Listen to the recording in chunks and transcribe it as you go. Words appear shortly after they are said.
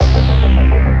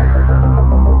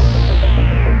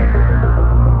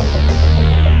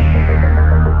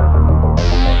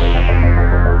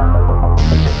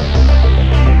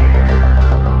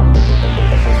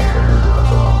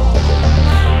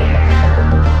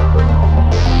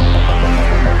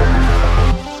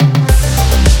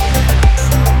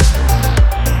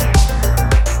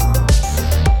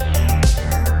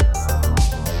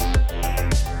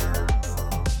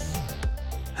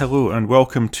Hello and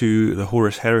welcome to the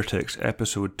Horus Heretics,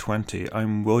 episode 20.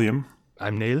 I'm William.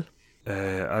 I'm Neil.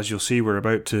 As you'll see, we're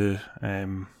about to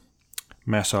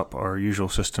mess up our usual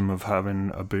system of having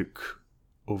a book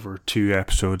over 2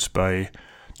 episodes by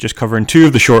just covering 2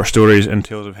 of the short stories in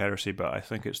Tales of Heresy, but I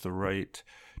think it's the right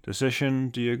decision.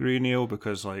 Do you agree, Neil?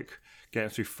 Because getting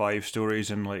through 5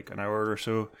 stories in an hour or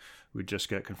so would just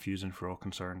get confusing for all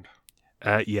concerned.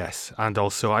 Yes, and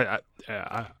also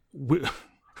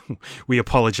we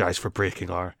apologise for breaking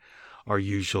our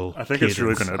usual. I think cadence. It's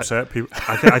really going to upset people.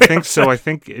 I think so. I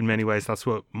think in many ways that's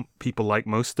what people like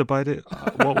most about it.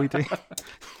 What we do,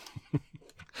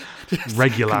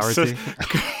 regularity.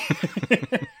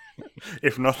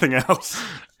 If nothing else,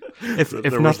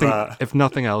 if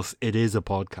nothing else, it is a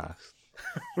podcast.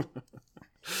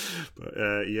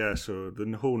 But so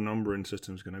the whole numbering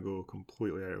system is going to go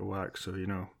completely out of whack. So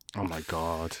Oh my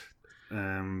god.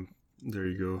 There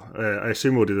you go. I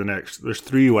assume we'll do the next. There's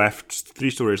 3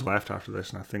 stories left after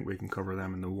this, and I think we can cover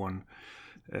them in the one.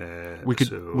 We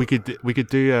could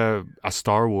do a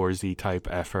Star Wars-y type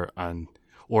effort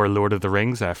or a Lord of the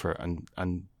Rings effort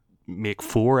and make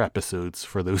 4 episodes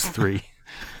for those 3.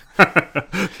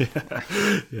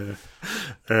 yeah.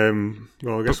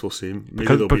 Well, I guess we'll see. Maybe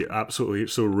they'll be absolutely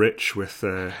so rich with.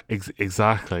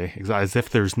 Exactly. As if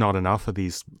there's not enough of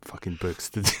these fucking books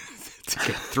to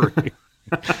get through.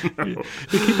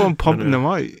 They keep on pumping them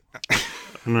out.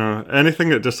 No, anything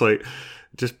that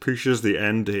just pushes the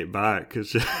end date back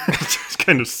is just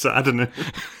kind of saddening.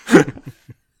 The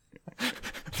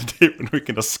date when we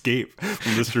can escape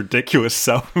from this ridiculous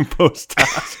self-imposed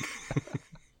task.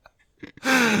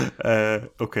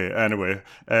 Okay. Anyway,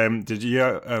 did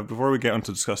you before we get on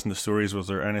to discussing the stories, was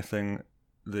there anything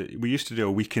that we used to do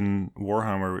a week in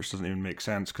Warhammer, which doesn't even make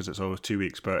sense because it's always 2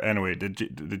 weeks? But anyway,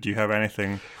 did you have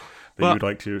anything that you would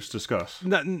like to discuss?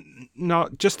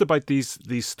 Not just about these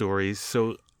stories.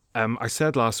 So I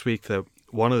said last week that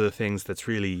one of the things that's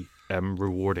really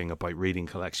rewarding about reading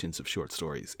collections of short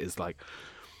stories is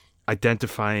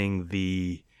identifying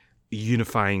the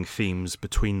unifying themes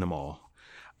between them all.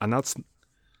 And that's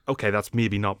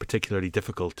maybe not particularly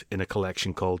difficult in a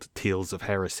collection called Tales of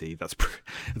Heresy.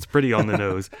 It's pretty on the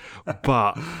nose,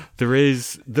 but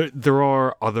there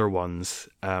are other ones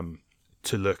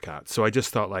to look at. So I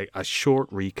just thought a short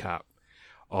recap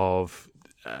of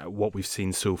what we've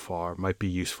seen so far might be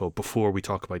useful before we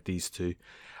talk about these 2,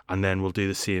 and then we'll do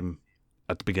the same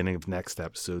at the beginning of the next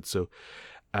episode. So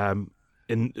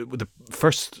in the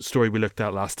first story we looked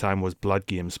at last time was Blood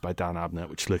Games by Dan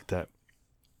Abnett, which looked at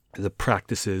the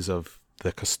practices of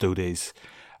the Custodes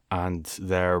and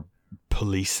their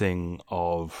policing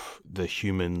of the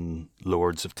human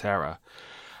lords of Terra.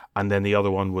 And then the other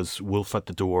one was Wolf at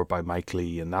the Door by Mike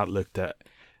Lee, and that looked at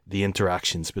the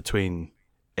interactions between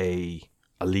a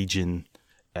legion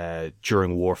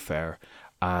during warfare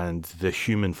and the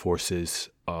human forces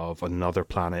of another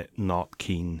planet not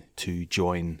keen to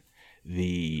join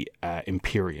the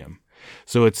Imperium.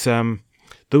 So it's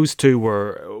those 2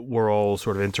 were all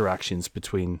sort of interactions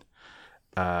between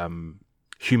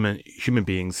human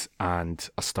beings and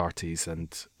Astartes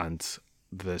and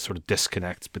the sort of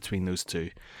disconnect between those 2.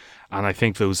 And I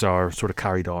think those are sort of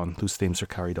carried on. Those themes are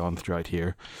carried on throughout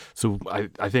here. So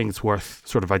I think it's worth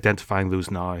sort of identifying those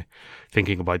now,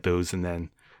 thinking about those, and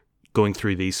then going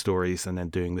through these stories and then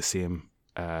doing the same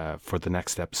for the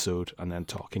next episode, and then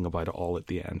talking about it all at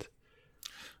the end.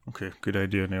 Okay, good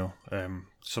idea, Neil.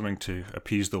 Something to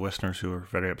appease the listeners who are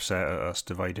very upset at us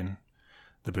dividing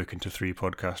the book into 3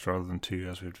 podcasts rather than 2,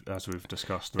 as we've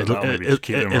discussed.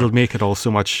 It'll make it all so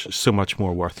much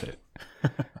more worth it.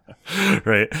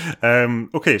 Right.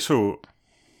 Okay, so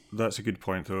that's a good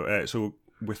point, though. So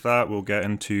with that, we'll get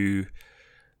into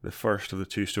the first of the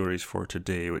 2 stories for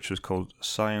today, which was called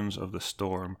Scions of the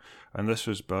Storm, and this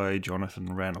was by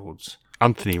Jonathan Reynolds.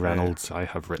 Anthony Reynolds, I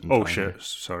have written. Oh, shit. Here.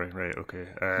 Sorry. Right, okay.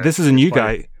 This is a new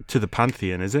guy to the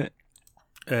Pantheon, is it?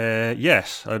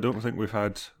 Yes. I don't think we've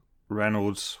had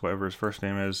Reynolds, whatever his first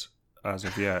name is, as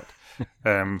of yet.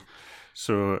 And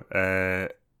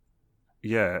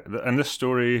this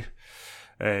story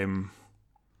is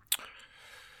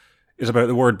about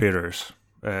the Word Bearers,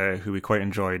 who we quite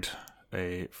enjoyed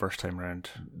first time round.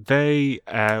 They're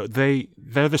the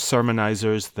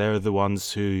sermonizers. They're the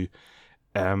ones who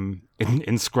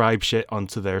inscribe shit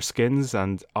onto their skins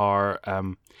and are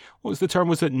what was the term?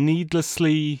 Was it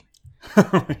needlessly?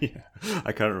 Yeah,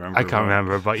 I can't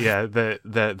remember. But yeah,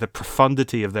 the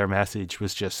profundity of their message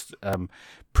was just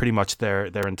pretty much their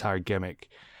entire gimmick.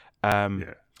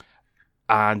 And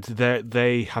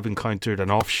they have encountered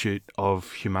an offshoot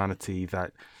of humanity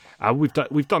that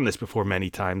we've done this before many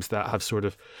times, that have sort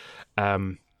of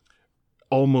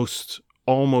almost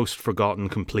forgotten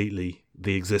completely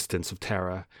the existence of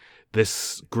Terra.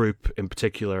 This group in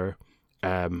particular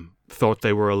thought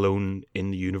they were alone in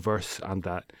the universe, and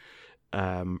that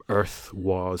Earth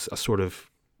was a sort of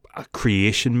a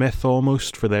creation myth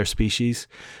almost for their species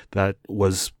that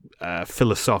was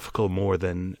philosophical more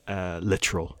than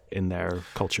literal in their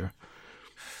culture.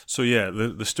 So yeah,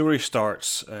 the story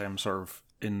starts sort of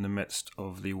in the midst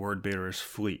of the Wordbearers'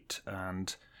 fleet,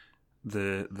 and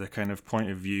the kind of point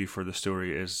of view for the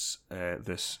story is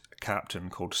this captain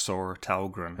called Sor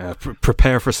Talgren.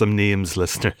 Prepare for some names,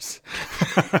 listeners.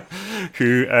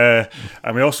 Who,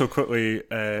 and we also quickly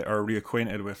are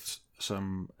reacquainted with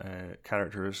some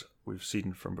characters we've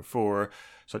seen from before,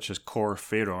 such as Cor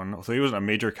Phaeron. Although he wasn't a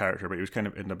major character, but he was kind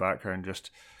of in the background, just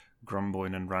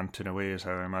grumbling and ranting away, is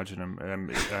how I imagine him.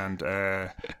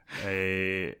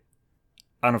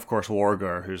 And of course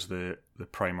Lorgar, who's the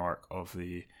Primarch of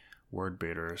the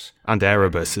Wordbearers, and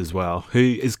Erebus as well, who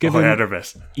is given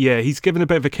Erebus. Yeah, he's given a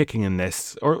bit of a kicking in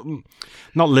this, or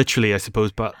not literally, I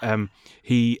suppose, but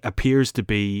he appears to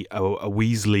be a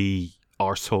Weasley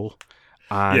arsehole,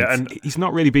 and he's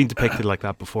not really been depicted like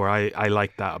that before. I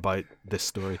like that about this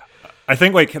story. I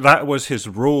think like that was his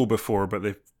role before,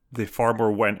 but they far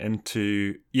more went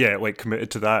into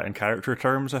committed to that in character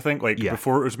terms. I think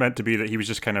before it was meant to be that he was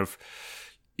just kind of,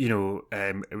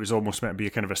 it was almost meant to be a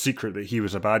kind of a secret that he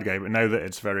was a bad guy, but now that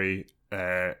it's very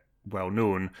well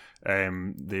known,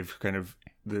 they've kind of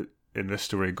in this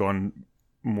story gone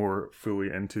more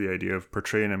fully into the idea of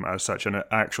portraying him as such. And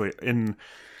actually,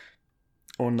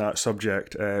 on that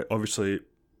subject, obviously,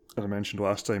 as I mentioned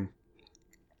last time,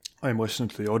 I'm listening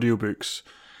to the audiobook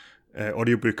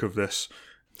of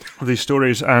these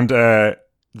stories, and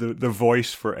the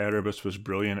voice for Erebus was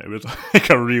brilliant. It was like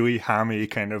a really hammy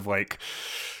kind of like,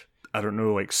 I don't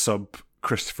know, like sub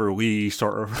Christopher Lee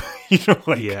sort of,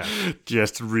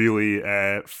 just really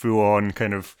full on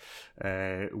kind of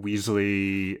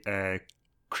Weasley,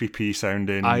 creepy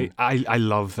sounding. I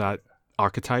love that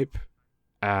archetype.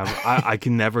 I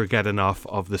can never get enough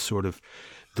of the sort of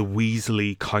the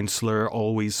Weasley counselor,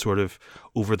 always sort of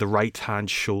over the right hand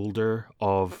shoulder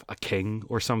of a king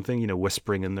or something,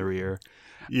 whispering in their ear.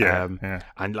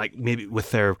 And like maybe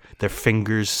with their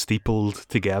fingers steepled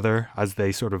together as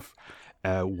they sort of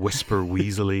whisper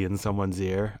Weasley in someone's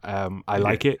ear. I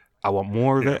like it. I want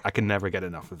more of it. I can never get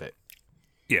enough of it.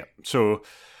 Yeah. So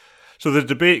the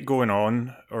debate going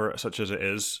on, or such as it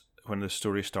is, when the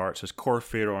story starts, is Cor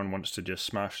Phaeron wants to just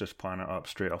smash this planet up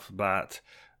straight off the bat,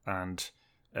 and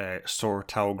Sor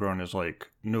Talgren is like,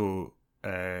 no,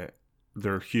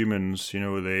 they're humans.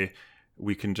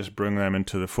 We can just bring them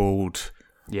into the fold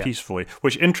peacefully.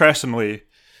 Which, interestingly,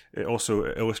 it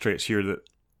also illustrates here that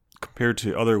compared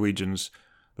to other legions,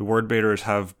 the Wordbearers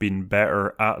have been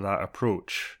better at that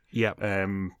approach. Yeah.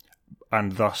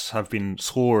 And thus have been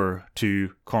slower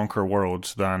to conquer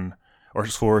worlds or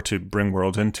slower to bring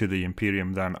worlds into the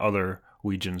Imperium than other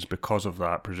legions because of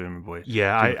that, presumably.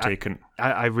 Yeah,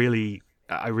 I really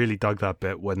dug that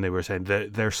bit when they were saying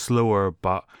they're slower,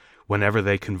 but whenever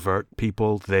they convert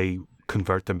people, they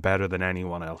convert them better than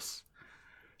anyone else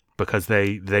because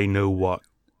they know what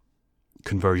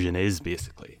conversion is,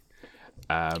 basically.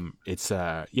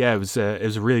 It was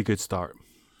a really good start.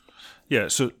 Yeah,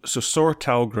 so Sor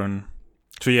Talgren.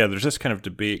 So yeah, there's this kind of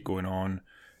debate going on.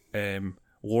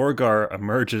 Lorgar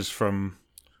emerges from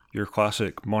your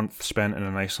classic month spent in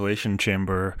an isolation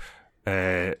chamber,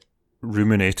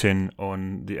 ruminating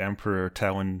on the Emperor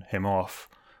telling him off.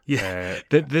 Yeah,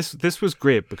 this was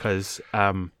great because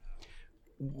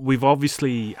we've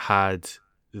obviously had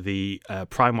the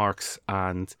Primarchs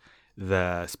and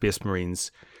the Space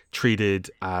Marines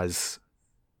treated as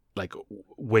like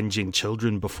whinging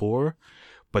children before,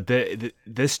 but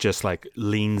this just like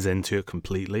leans into it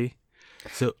completely.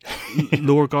 So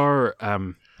Lorgar,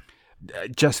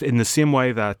 just in the same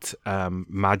way that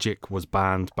magic was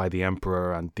banned by the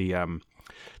Emperor and the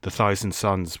Thousand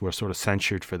Sons were sort of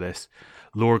censured for this,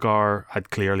 Lorgar had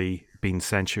clearly been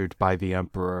censured by the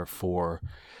Emperor for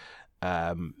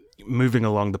moving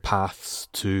along the paths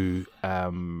to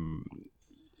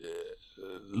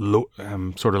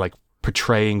sort of like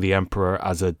portraying the Emperor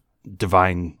as a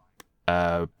divine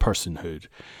personhood.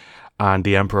 And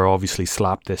the Emperor obviously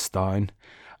slapped this down.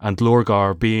 And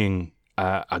Lorgar, being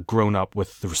a grown-up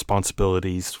with the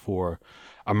responsibilities for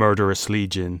a murderous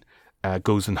legion,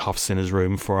 goes and huffs in his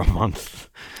room for a month.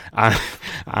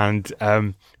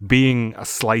 And being a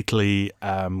slightly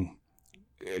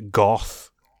goth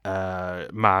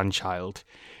man-child,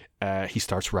 he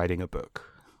starts writing a book.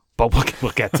 But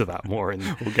we'll get to that more.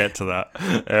 We'll get to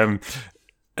that.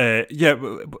 Yeah,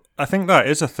 but I think that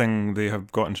is a thing they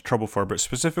have got into trouble for. But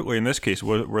specifically in this case,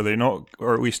 were they not,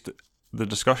 or at least the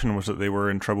discussion was that they were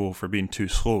in trouble for being too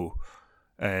slow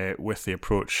with the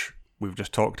approach we've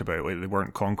just talked about. Like they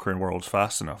weren't conquering worlds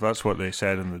fast enough. That's what they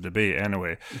said in the debate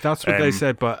anyway. That's what they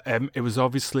said, but it was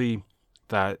obviously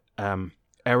that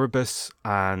Erebus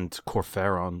and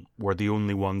Corferon were the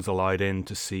only ones allowed in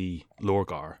to see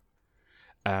Lorgar.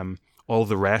 All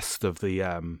the rest of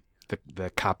the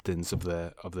captains of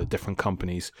the different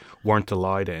companies weren't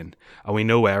allowed in, and we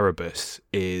know Erebus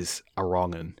is a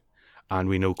wrong'un, and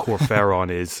we know Corferon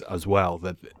is as well.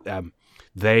 That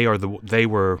they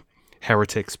were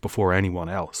heretics before anyone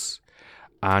else,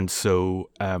 and so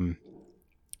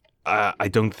I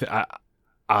don't.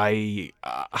 I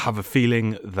have a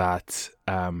feeling that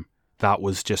that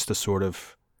was just a sort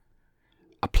of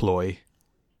a ploy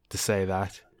to say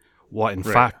that. What in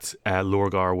fact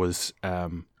Lorgar was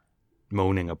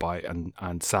moaning about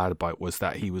and sad about was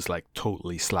that he was like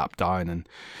totally slapped down, and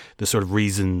the sort of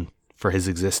reason for his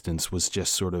existence was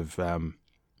just sort of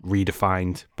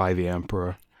redefined by the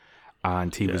Emperor,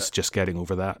 and he was just getting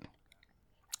over that.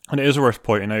 And it is worth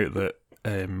pointing out that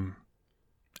in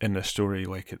this story,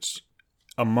 like it's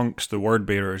amongst the word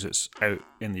bearers, it's out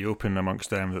in the open amongst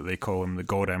them that they call him the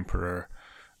God Emperor,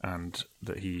 and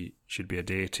that he should be a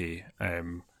deity,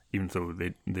 even though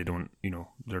they don't,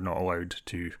 they're not allowed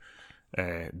to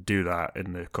do that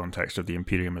in the context of the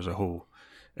Imperium as a whole.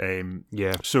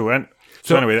 So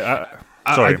anyway,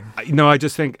 sorry. I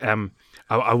just think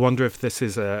I wonder if this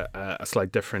is a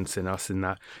slight difference in us, in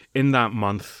that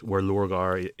month where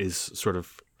Lorgar is sort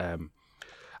of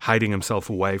hiding himself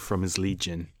away from his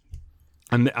legion,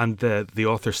 and the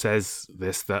author says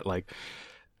this, that like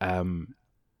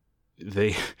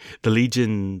the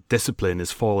legion discipline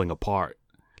is falling apart,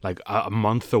 like a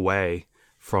month away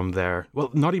from their, well,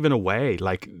 not even away,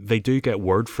 like they do get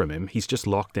word from him, he's just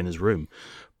locked in his room,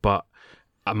 but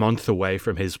a month away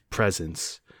from his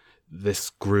presence, this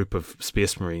group of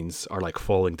Space Marines are like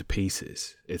falling to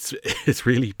pieces. It's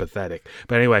really pathetic.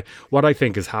 But anyway, what I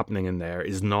think is happening in there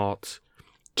is not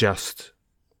just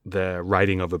the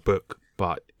writing of a book,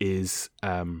 but is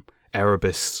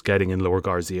Erebus getting in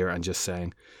Lorgar's ear and just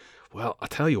saying, well, I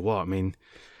tell you what, I mean,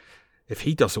 if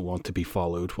he doesn't want to be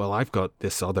followed, well, I've got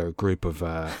this other group of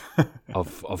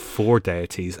of 4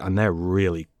 deities, and they're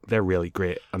really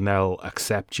great, and they'll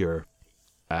accept your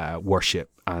worship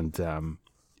and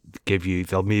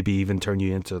they'll maybe even turn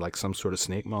you into like some sort of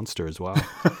snake monster as well.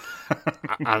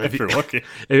 And if you're lucky,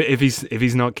 if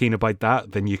he's not keen about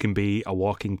that, then you can be a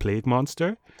walking plague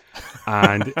monster,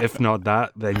 and if not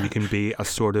that, then you can be a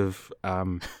sort of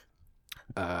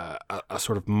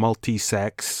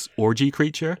multi-sex orgy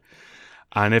creature.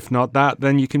 And if not that,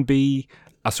 then you can be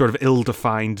a sort of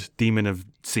ill-defined demon of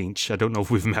Tzeentch. I don't know if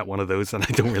we've met one of those, and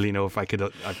I don't really know if I could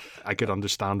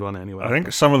understand one anyway. I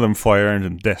think some of them fly around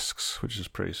in discs, which is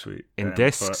pretty sweet. In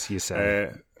discs, you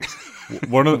say?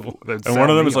 One of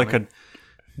them is like a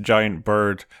giant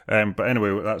bird. But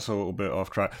anyway, that's a little bit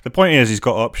off track. The point is, he's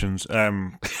got options.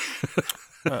 But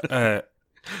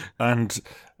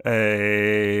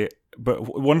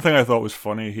one thing I thought was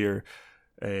funny here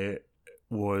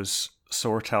was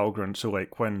Sor Talgren. So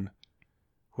like when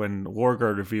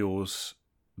Lorgar reveals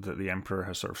that the Emperor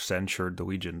has sort of censured the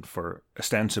Legion for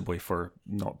ostensibly for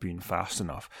not being fast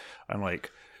enough, and like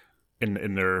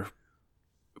in their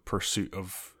pursuit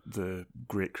of the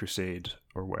Great Crusade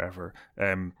or whatever,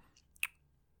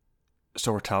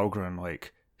 Sor Talgren,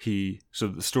 like so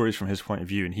the story's from his point of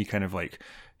view, and he kind of like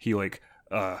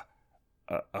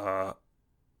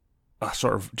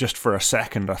sort of just for a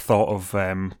second a thought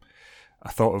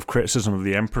of criticism of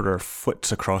the Emperor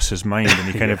flits across his mind, and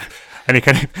he kind of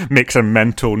makes a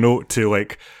mental note to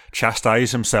like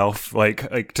chastise himself,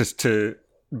 like to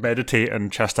meditate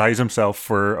and chastise himself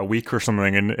for a week or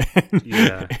something, and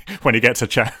when he gets a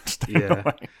chance.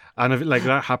 And like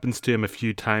that happens to him a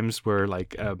few times, where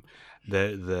like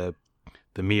the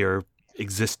mere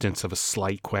existence of a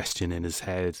slight question in his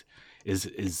head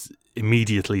is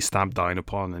immediately stamped down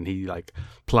upon, and he like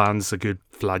plans a good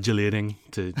flagellating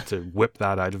to whip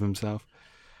that out of himself.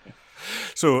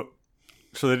 So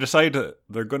they decide that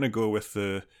they're going to go with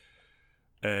the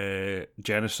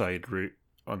genocide route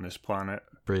on this planet.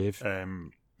 Brave.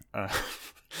 And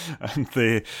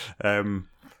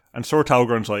Sor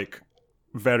Talgren's like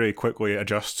very quickly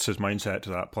adjusts his mindset to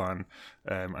that plan,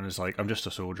 and is like, I'm just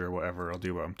a soldier, whatever, I'll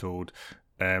do what I'm told.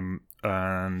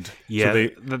 And yeah, so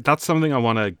that's something I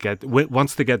want to get.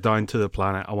 Once they get down to the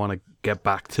planet, I want to get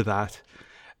back to that.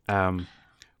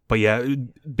 But yeah,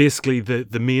 basically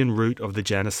the main route of the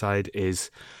genocide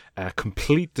is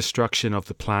complete destruction of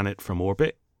the planet from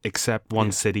orbit, except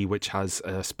one city which has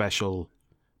a special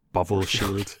bubble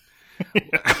shield.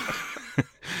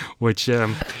 Which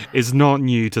is not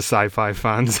new to sci-fi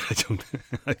fans.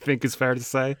 I think it's fair to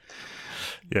say.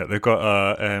 Yeah, they've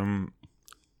got a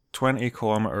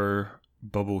 20-kilometer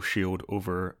bubble shield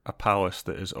over a palace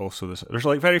that is also this. There's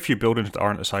like very few buildings that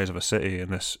aren't the size of a city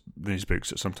in these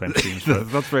books. It sometimes seems.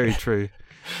 That's very true.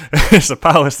 It's a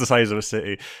palace the size of a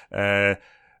city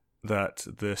that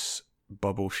this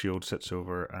bubble shield sits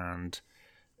over, and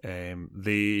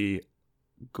they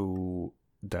go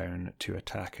down to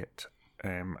attack it.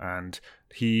 And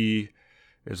he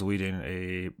is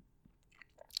leading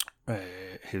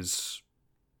his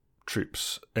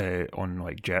troops on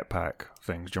like jetpack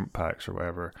things, jump packs or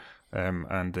whatever,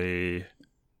 and they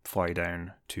fly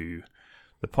down to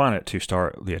the planet to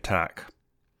start the attack.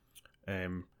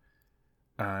 And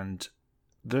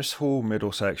this whole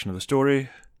middle section of the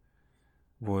story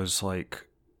was like,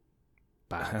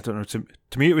 I don't know,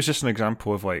 to me it was just an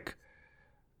example of like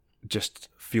just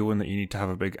feeling that you need to have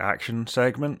a big action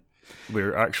segment,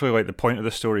 where actually like the point of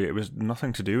the story, it was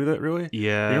nothing to do with it really.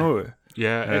 Yeah, you know.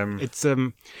 Yeah,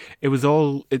 it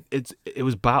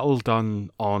was battle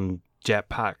done on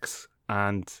jetpacks,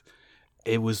 and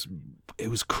it was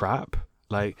crap.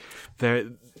 Like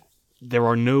there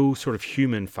are no sort of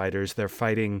human fighters. They're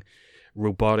fighting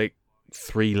robotic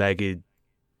 3-legged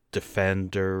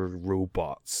defender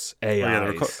robots, AIs. Oh,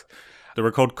 yeah, they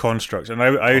were called constructs, and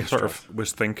I sort of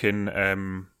was thinking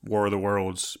War of the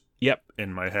Worlds. Yep,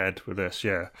 in my head with this,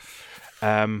 yeah.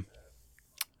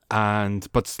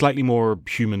 But slightly more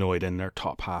humanoid in their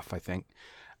top half, I think.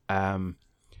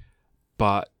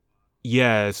 But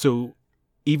yeah, so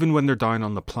even when they're down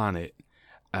on the planet,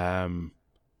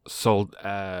 Sol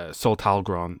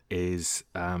Talgron is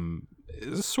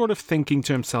sort of thinking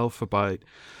to himself about,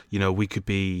 we could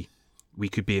be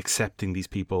accepting these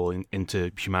people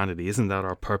into humanity. Isn't that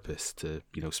our purpose, to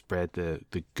spread the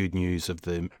good news of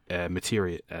the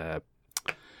materia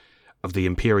of the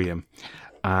Imperium?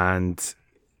 And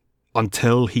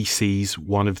until he sees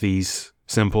one of these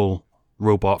simple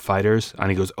robot fighters,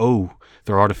 and he goes, "Oh,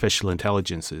 they're artificial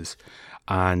intelligences,"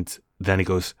 and then he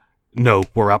goes, "No,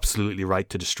 we're absolutely right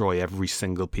to destroy every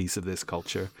single piece of this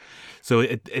culture." So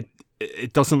it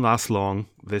doesn't last long,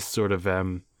 this sort of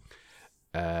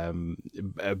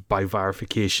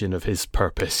bivarification of his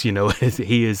purpose. He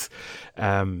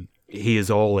is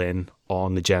all in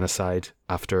on the genocide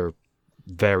after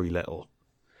very little,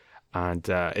 and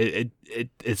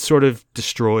it sort of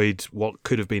destroyed what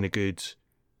could have been a good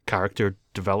character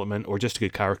development, or just a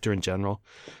good character in general,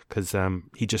 because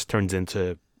he just turns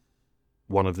into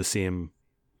one of the same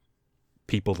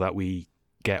people that we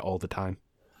get all the time.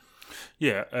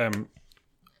 Yeah, I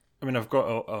mean, I've got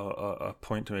a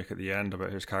point to make at the end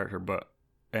about his character, but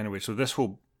anyway, so this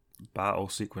whole battle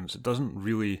sequence, it doesn't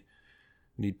really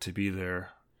need to be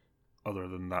there, other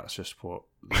than that's just what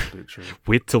the books are.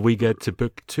 Wait till we get to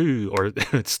book 2 or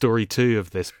story 2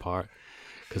 of this part,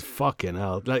 because fucking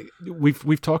hell, like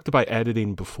we've talked about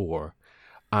editing before,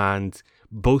 and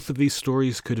both of these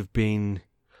stories could have been.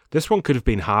 This one could have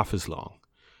been half as long.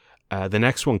 The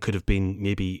next one could have been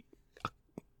maybe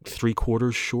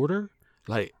 3/4 shorter.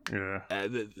 Like, yeah,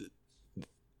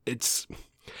 it's.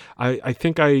 I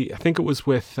think it was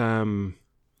with who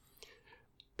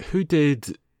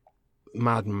did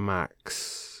Mad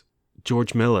Max?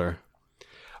 George Miller.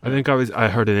 I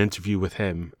heard an interview with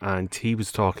him, and he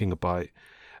was talking about.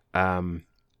 I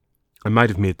might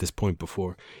have made this point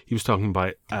before. He was talking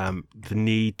about the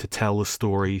need to tell a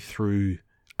story through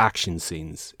action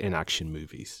scenes in action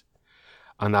movies,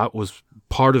 and that was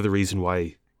part of the reason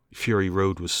why Fury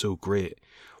Road was so great,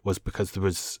 was because there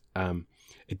was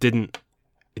it didn't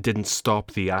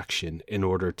stop the action in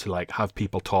order to like have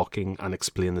people talking and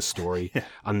explain the story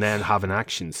and then have an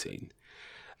action scene.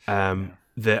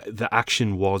 The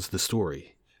action was the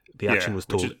story. The action was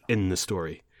told in the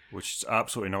story, which is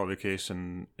absolutely not the case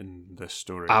in this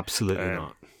story. Absolutely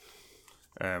not.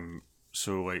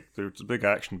 So like there's a big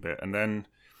action bit, and then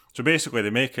so basically they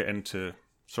make it into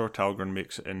Sor Talgren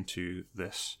makes it into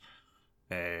this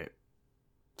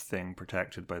thing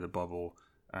protected by the bubble,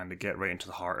 and they get right into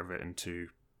the heart of it, into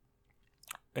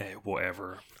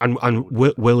whatever. And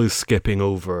Will is skipping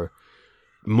over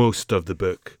most of the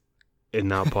book in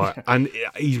that part, and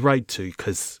he's right to,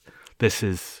 because this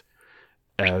is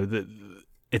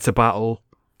it's a battle.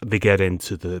 They get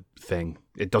into the thing.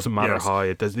 It doesn't matter how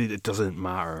it does. It doesn't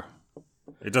matter.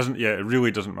 It doesn't. Yeah, it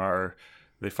really doesn't matter.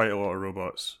 They fight a lot of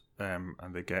robots, and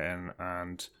they get in,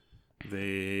 and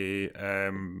they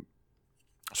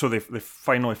so they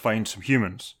finally find some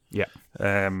humans. Yeah.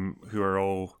 Who are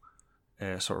all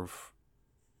sort of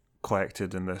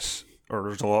collected in this, or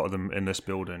there's a lot of them in this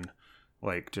building,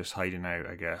 like just hiding out,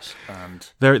 I guess. And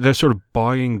they're sort of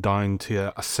bowing down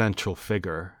to a central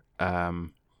figure, who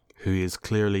is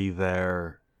clearly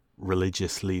their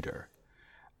religious leader.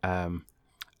 And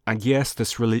yes,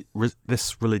 this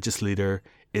religious leader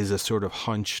is a sort of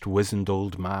hunched, wizened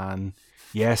old man.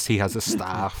 Yes, he has a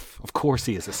staff. Of course,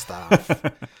 he has a staff.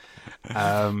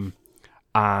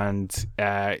 And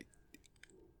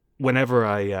whenever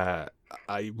I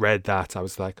read that, I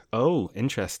was like, oh,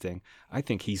 interesting. I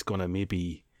think he's going to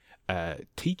maybe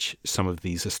teach some of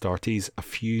these Astartes a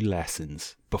few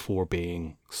lessons before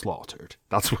being slaughtered.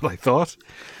 That's what I thought.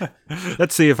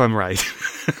 Let's see if I'm right.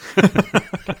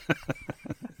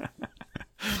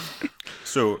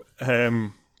 So,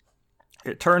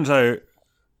 it turns out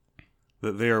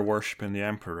that they are worshipping the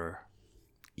Emperor.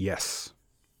 Yes.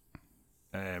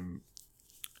 And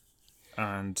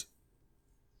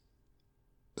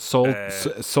Sol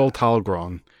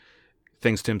Talgron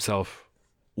thinks to himself,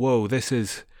 whoa, this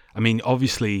is, I mean,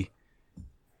 obviously,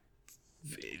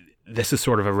 this is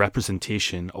sort of a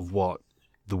representation of what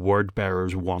the word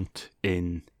bearers want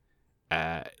in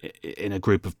a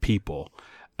group of people.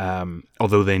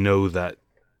 Although they know that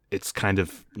it's kind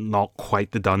of not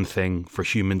quite the done thing for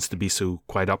humans to be so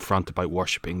quite upfront about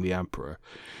worshipping the Emperor.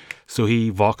 So he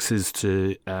voxes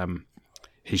to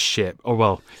his ship, or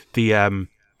well, the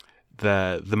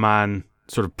man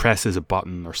sort of presses a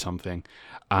button or something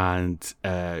and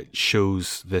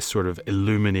shows this sort of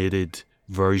illuminated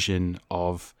version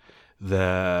of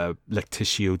the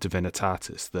Lectitio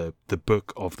Divinitatis, the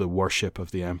book of the worship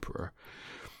of the Emperor.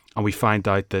 And we find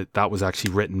out that was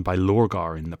actually written by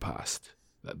Lorgar in the past.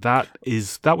 That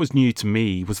was new to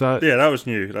me. Was that? Yeah, that was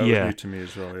new. That was new to me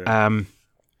as well. Yeah.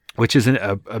 Which is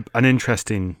an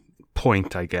interesting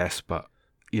point, I guess, but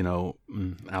you know,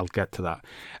 I'll get to that.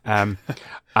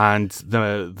 And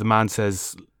the man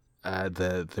says,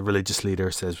 the religious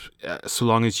leader says, so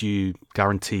long as you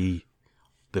guarantee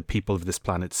the people of this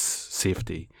planet's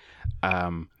safety,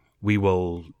 we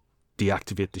will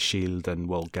deactivate the shield and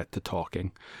we'll get to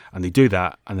talking. And they do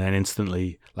that, and then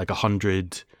instantly, like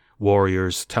 100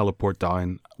 warriors teleport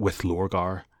down with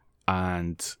Lorgar,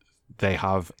 and they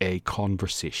have a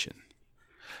conversation.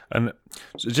 And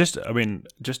so just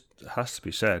has to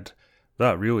be said,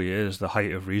 that really is the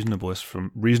height of reasonableness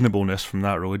from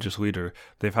that religious leader.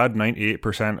 They've had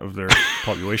 98% of their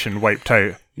population wiped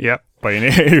out by an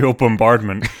aerial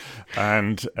bombardment,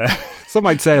 and some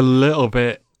might say a little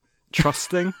bit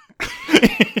trusting.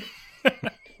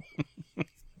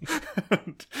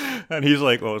 And he's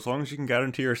like, well, as long as you can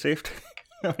guarantee your safety.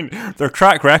 I mean, their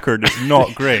track record is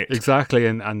not great. Exactly,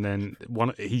 and then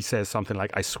he says something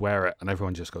like, I swear it, and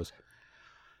everyone just goes,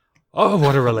 oh,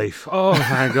 what a relief. Oh,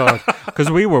 my God.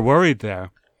 Because we were worried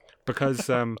there. Because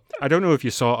I don't know if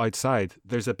you saw outside,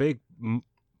 there's a big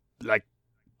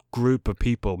group of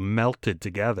people melted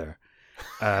together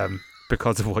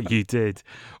because of what you did.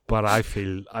 But I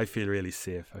feel really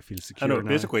safe. I feel secure. I know, now.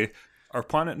 Basically, our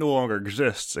planet no longer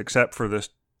exists except for this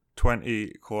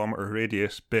 20-kilometer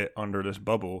radius bit under this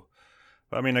bubble.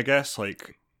 But I mean, I guess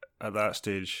like at that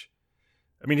stage,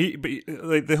 I mean,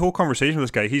 like the whole conversation with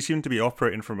this guy, he seemed to be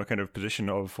operating from a kind of position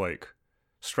of like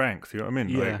strength. You know what I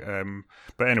mean? Yeah. Like,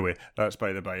 but anyway, that's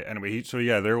by the by. Anyway,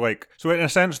 they're like, so in a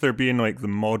sense, they're being like the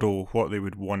model what they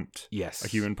would want a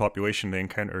human population they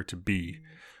encounter to be,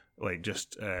 like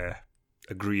just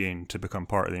agreeing to become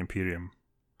part of the Imperium.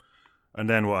 And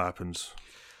then what happens?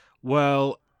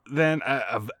 Well, then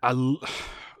a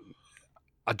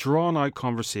drawn out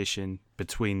conversation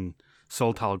between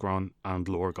Sol Talgron and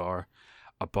Lorgar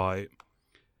about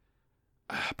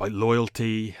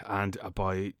loyalty and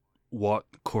about what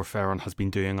Corferon has been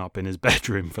doing up in his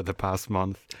bedroom for the past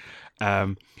month.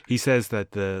 He says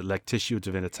that the Lectitio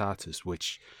Divinitatis,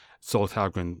 which Sol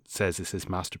Talgron says is his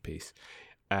masterpiece,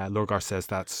 Lorgar says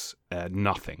that's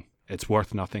nothing. It's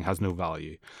worth nothing, has no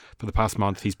value. For the past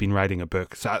month, he's been writing a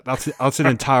book. So that's an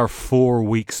entire 4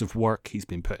 weeks of work he's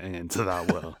been putting into that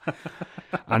will.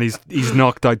 And he's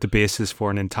knocked out the basis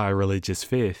for an entire religious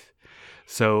faith.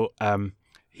 So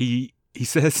he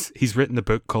says he's written a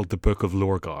book called The Book of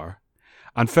Lorgar.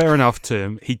 And fair enough to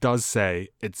him, he does say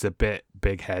it's a bit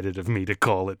big-headed of me to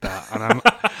call it that. And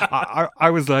I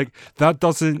was like, that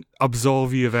doesn't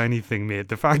absolve you of anything, mate.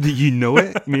 The fact that you know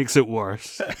it makes it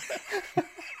worse.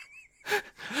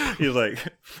 He's like,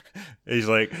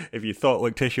 if you thought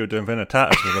Lectitio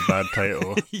Divinitatis was a bad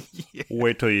title,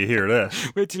 wait till you hear this.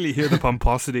 Wait till you hear the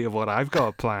pomposity of what I've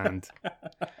got planned.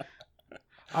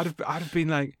 I'd have been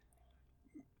like,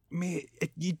 mate,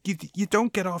 you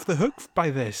don't get off the hook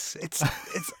by this. It's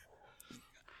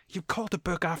you called a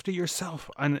book after yourself.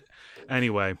 And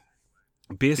anyway,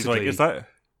 He's basically, like, is that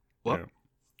what? Yeah.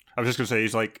 I was just gonna say,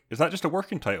 he's like, is that just a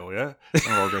working title? Yeah. And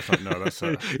Lorgar's like, no, that's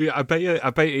Yeah, I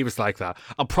bet he was like that.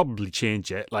 I'll probably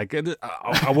change it. Like,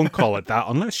 I won't call it that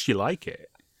unless you like it.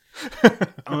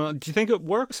 Do you think it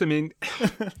works? I mean,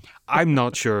 I'm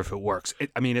not sure if it works.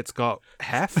 It's got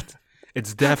heft.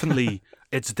 It's definitely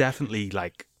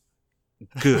like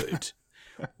good,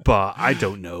 but I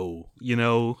don't know. You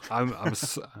know,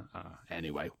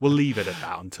 anyway. We'll leave it at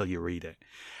that until you read it.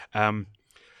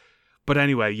 But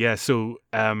anyway, yeah. So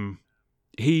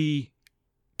he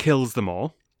kills them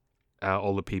all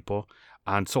the people,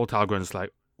 and Saul Talgren's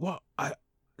like, "What?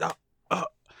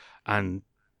 And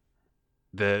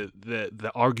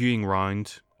the arguing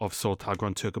round of Saul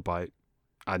Talgren took about,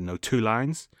 I don't know, 2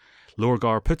 lines.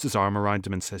 Lorgar puts his arm around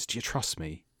him and says, "Do you trust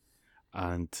me?"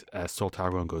 And Saul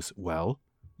Talgren goes, "Well,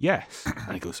 yes."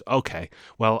 And he goes, "Okay,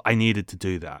 well, I needed to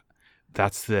do that.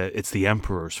 It's the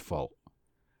Emperor's fault.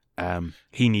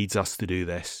 He needs us to do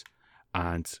this,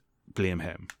 and blame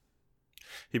him."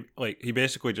 He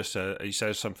basically just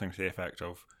says something to the effect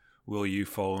of, "Will you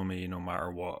follow me no matter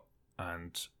what?"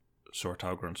 And Saul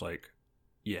Talgren's like,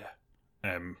 "Yeah."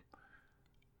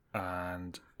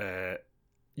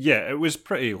 Yeah, it was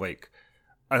pretty like,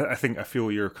 I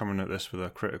feel you're coming at this with a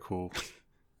critical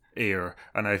air,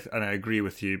 and I agree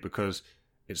with you, because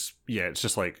it's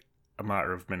just like a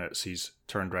matter of minutes he's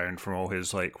turned around from all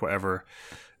his like whatever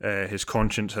his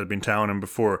conscience had been telling him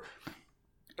before.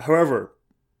 However,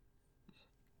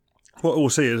 what I will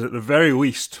say is, at the very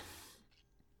least,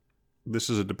 this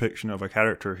is a depiction of a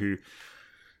character who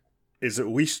is at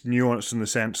least nuanced in the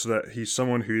sense that he's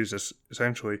someone who is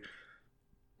essentially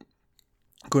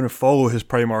going to follow his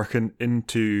Primarch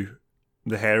into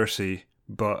the heresy,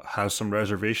 but has some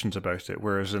reservations about it.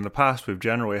 Whereas in the past, we've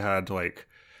generally had like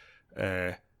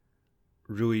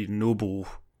really noble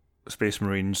Space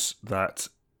Marines that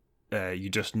you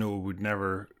just know would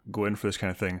never go in for this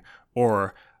kind of thing,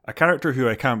 or a character who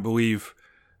I can't believe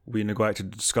we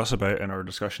neglected to discuss about in our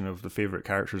discussion of the favourite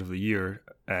characters of the year,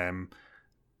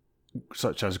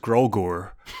 such as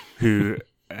Grolgor, who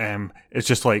is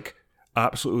just like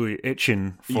absolutely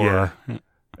itching for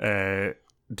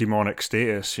demonic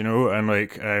status, you know, and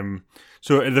like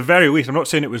so at the very least, I'm not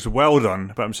saying it was well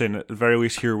done, but I'm saying at the very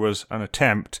least here was an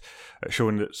attempt at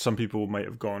showing that some people might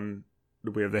have gone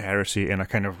the way of the heresy in a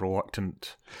kind of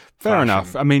reluctant Fair fashion.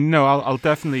 enough. I mean, no, I'll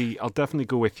definitely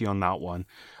go with you on that one.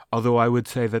 Although I would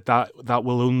say that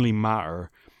will only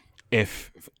matter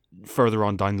if further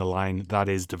on down the line that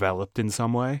is developed in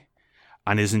some way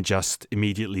and isn't just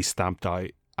immediately stamped out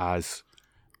as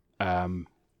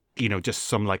just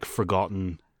some like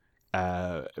forgotten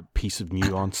piece of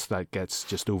nuance that gets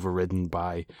just overridden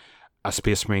by a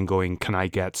Space Marine going, "Can I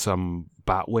get some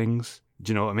bat wings?"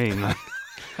 Do you know what I mean?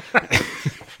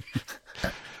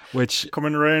 Which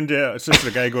coming around, yeah, it's just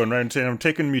a guy going around saying, "I'm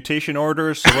taking mutation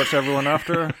orders, so what's everyone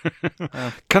after?"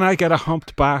 Can I get a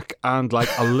humped back and like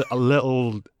a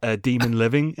little demon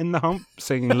living in the hump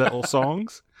singing little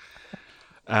songs?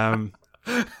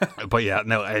 But yeah,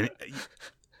 no,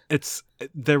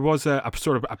 there was a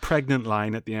sort of a pregnant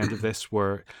line at the end of this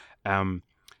where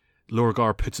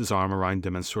Lorgar puts his arm around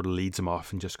him and sort of leads him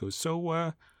off and just goes,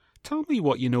 "So, tell me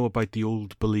what you know about the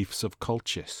old beliefs of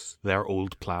Cultists, their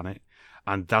old planet."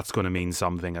 And that's going to mean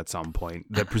something at some point.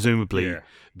 That presumably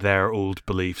their old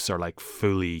beliefs are like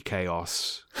fully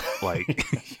chaos, like.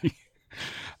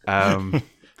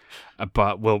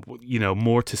 But well,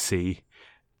 more to see.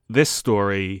 This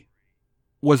story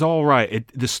was all right.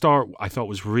 The start I thought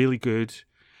was really good.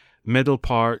 Middle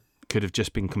part could have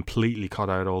just been completely cut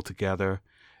out altogether.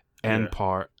 End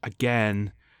part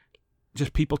again,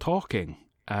 just people talking.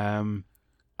 And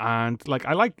like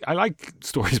I like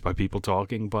stories about people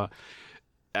talking, but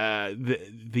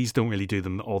these don't really do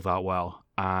them all that well,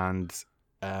 and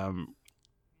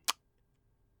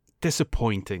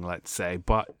disappointing, let's say.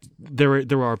 But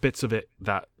there are bits of it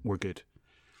that were good.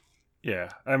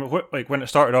 Yeah, like when it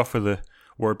started off with the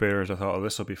word bearers, I thought, "Oh,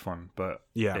 this will be fun," but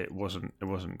it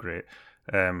wasn't great.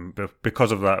 But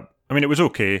because of that, I mean, it was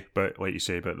okay, but like you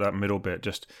say, but that middle bit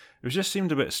just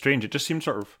seemed a bit strange. It just seemed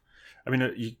sort of, I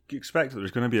mean, you expect that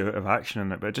there's going to be a bit of action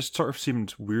in it, but it just sort of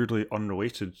seemed weirdly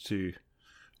unrelated to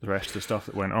the rest of the stuff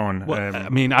that went on. Well, I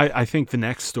mean, I think the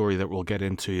next story that we'll get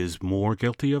into is more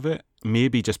guilty of it,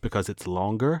 maybe just because it's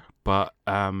longer, but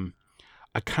I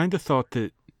kind of thought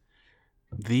that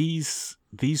these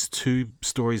 2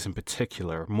 stories in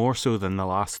particular, more so than the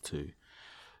last 2,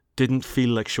 didn't feel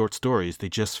like short stories. They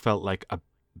just felt like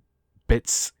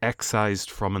bits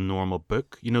excised from a normal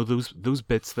book. You know, those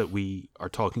bits that we are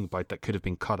talking about that could have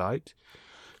been cut out,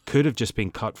 could have just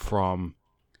been cut from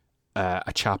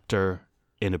a chapter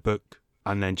in a book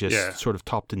and then just sort of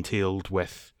topped and tailed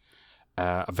with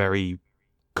a very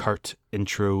curt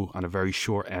intro and a very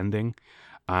short ending,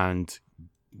 and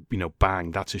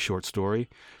bang, that's a short story.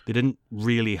 They didn't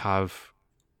really have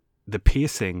the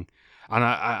pacing, and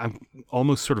I'm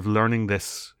almost sort of learning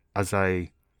this as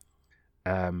I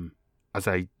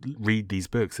read these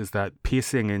books, is that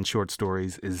pacing in short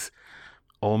stories is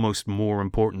almost more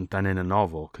important than in a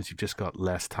novel, because you've just got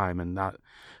less time, and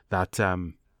that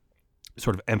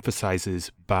sort of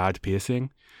emphasizes bad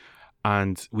pacing.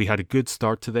 And we had a good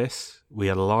start to this. We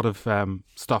had a lot of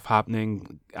stuff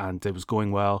happening, and it was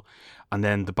going well. And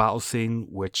then the battle scene,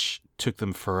 which took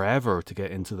them forever to get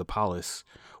into the palace,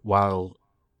 while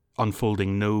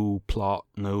unfolding no plot,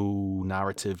 no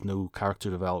narrative, no character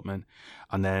development,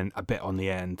 and then a bit on the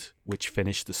end, which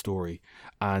finished the story.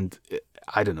 And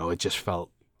I don't know, it just felt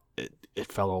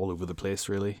it fell all over the place,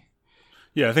 really.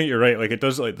 Yeah, I think you're right. Like, it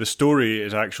does, like, the story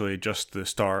is actually just the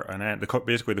start and end.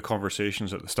 Basically, the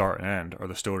conversations at the start and end are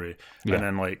the story. Yeah. And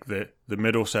then, like, the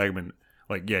middle segment,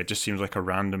 like, it just seems like a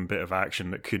random bit of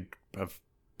action that could have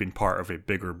been part of a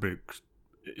bigger book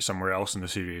somewhere else in the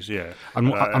series. Yeah.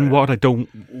 And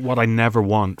what I never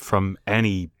want from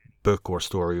any book or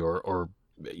story or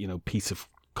piece of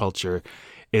culture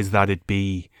is that it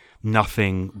be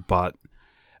nothing but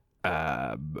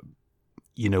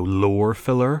lore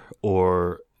filler,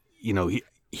 or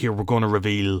here we're going to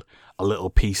reveal a little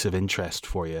piece of interest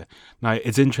for you. Now,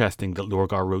 it's interesting that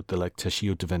Lorgar wrote the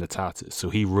Lectitio Divinitatis,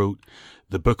 so he wrote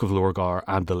the Book of Lorgar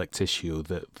and the Lectitio,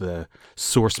 the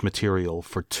source material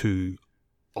for two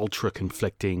ultra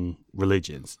conflicting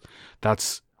religions.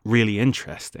 That's really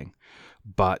interesting,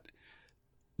 but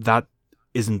that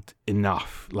isn't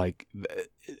enough. Like,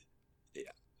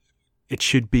 it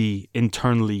should be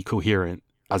internally coherent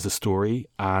as a story,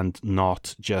 and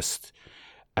not just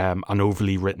an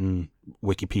overly written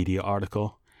Wikipedia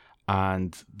article.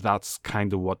 And that's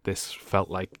kind of what this felt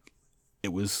like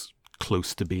it was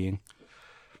close to being.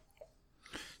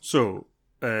 So,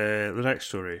 the next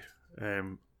story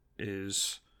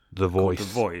is The Voice. The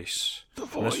Voice.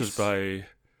 And this was by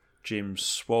James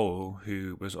Swallow,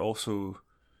 who was also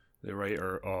the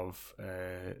writer of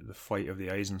The Flight of the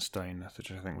Eisenstein,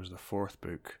 which I think was the fourth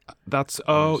book.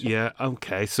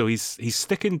 Okay. So he's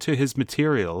sticking to his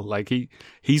material. Like,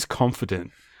 he's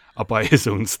confident about his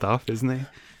own stuff, isn't he?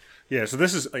 Yeah. So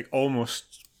this is like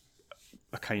almost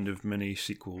a kind of mini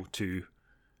sequel to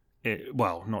it.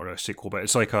 Well, not a sequel, but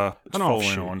it's like an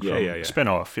following on from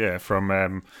spin-off. Yeah,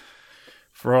 from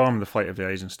The Flight of the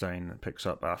Eisenstein. It picks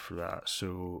up after that.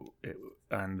 So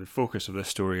and the focus of this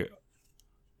story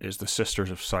is the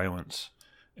Sisters of Silence,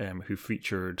 who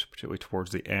featured particularly towards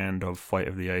the end of Flight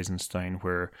of the Eisenstein,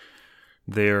 where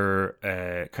their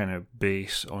kind of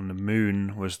base on the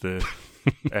moon was the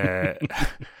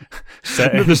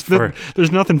setting.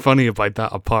 There's nothing funny about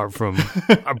that apart from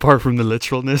the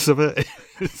literalness of it.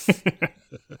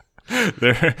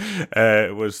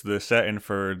 There was the setting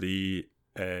for the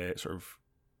sort of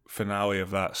finale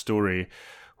of that story,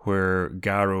 where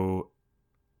Garrow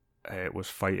was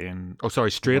fighting. Oh,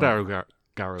 sorry, Straight Arrow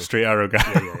Garrow. Straight Arrow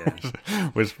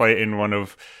Garrow was fighting one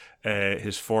of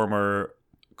his former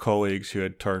colleagues who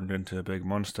had turned into a big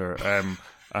monster.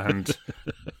 And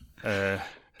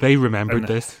they remembered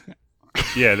this.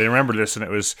 Yeah, they remembered this, and it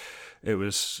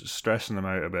was stressing them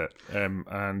out a bit.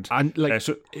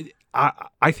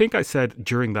 I think I said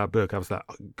during that book, I was like,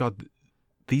 oh, God,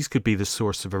 these could be the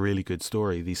source of a really good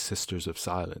story. These Sisters of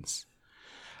Silence.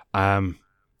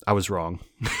 I was wrong.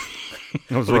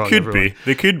 They could be.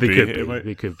 They could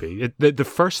be. The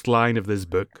first line of this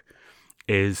book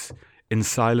is, "In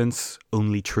silence,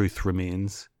 only truth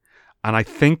remains." And I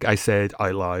think I said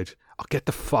out loud, "I'll get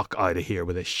the fuck out of here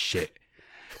with this shit."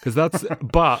 Because that's,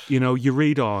 but, you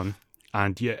read on,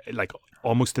 and like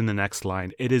almost in the next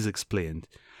line, it is explained.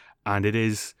 And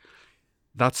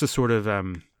that's a sort of,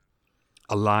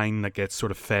 a line that gets sort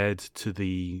of fed to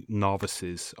the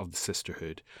novices of the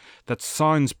sisterhood that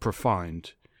sounds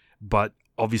profound, but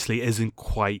obviously isn't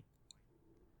quite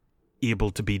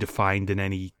able to be defined in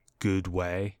any good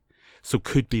way. So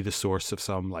could be the source of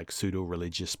some like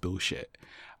pseudo-religious bullshit.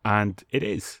 And it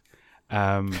is.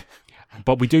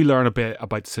 But we do learn a bit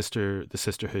about the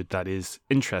sisterhood that is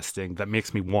interesting, that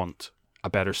makes me want a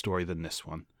better story than this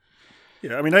one.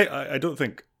 Yeah, I mean, I don't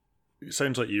think... It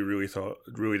sounds like you really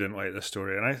didn't like this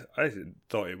story, and I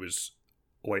thought it was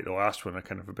like the last one,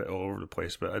 kind of a bit all over the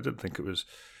place, but I didn't think it was.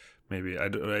 Maybe I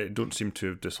don't seem to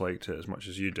have disliked it as much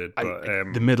as you did. But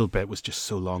the middle bit was just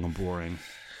so long and boring.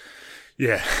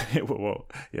 Yeah, well,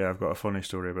 yeah, I've got a funny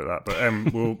story about that, but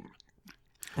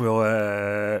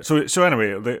we'll. So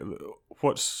anyway,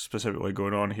 what's specifically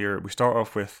going on here? We start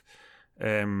off with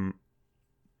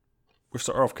we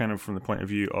start off kind of from the point of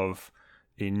view of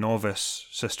a novice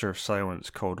Sister of Silence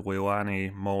called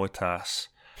Leilani Molitas,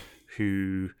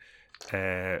 who,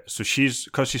 so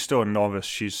because she's still a novice,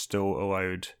 she's still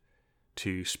allowed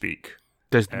to speak.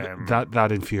 That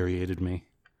infuriated me.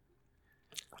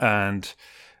 And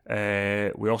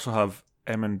we also have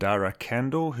Emendara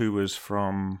Kendall, who was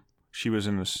she was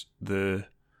in the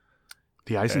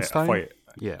Eisenstein fight.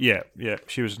 Yeah,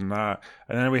 she was in that.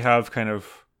 And then we have kind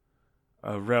of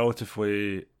a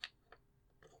relatively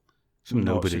some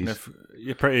nobodies.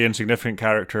 Pretty insignificant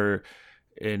character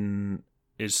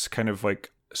is kind of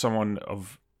like someone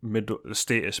of middle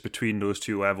status between those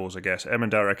two levels, I guess.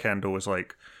 Emendara Kendall is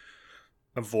like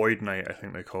a Void Knight, I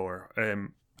think they call her.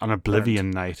 An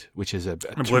Oblivion Knight, which is a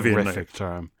terrific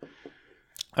term.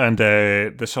 And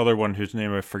this other one whose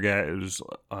name I forget,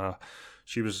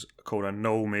 she was called a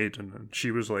Null Maiden, and she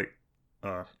was like,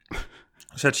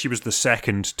 said she was the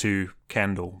second to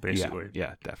Kendall, basically.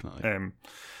 Yeah, definitely.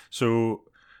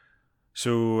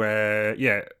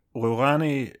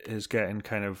 Leilani is getting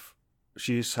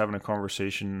she's having a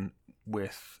conversation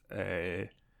with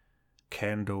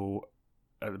Kendall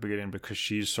at the beginning because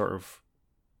she's sort of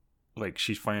like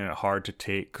she's finding it hard to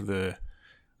take the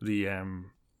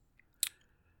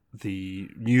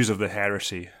news of the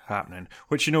heresy happening.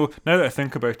 Which, now that I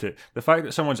think about it, the fact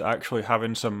that someone's actually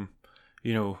having some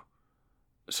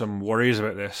worries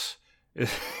about this is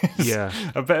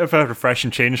a bit of a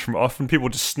refreshing change from often people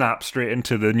just snap straight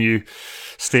into the new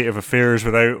state of affairs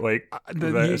without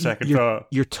a second thought.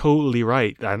 You're totally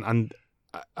right, and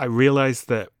I realized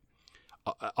that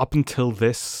up until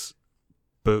this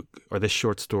book or this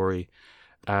short story,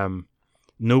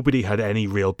 nobody had any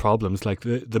real problems. Like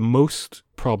the most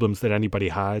problems that anybody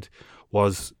had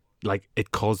was like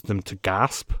it caused them to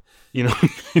gasp.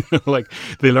 Like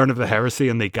they learn of the heresy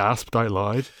and they gasped out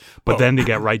loud, but then they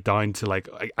get right down to like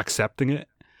accepting it.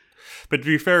 But to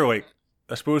be fair, like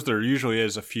I suppose there usually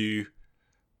is a few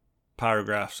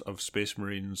paragraphs of Space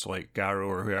Marines like Garrow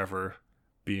or whoever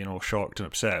being all shocked and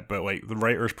upset, but like the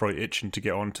writer's probably itching to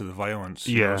get onto the violence.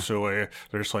 So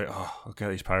they're just like, I'll get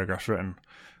these paragraphs written.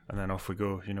 And then off we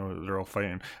go. They're all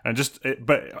fighting, and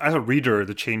but as a reader,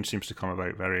 the change seems to come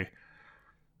about very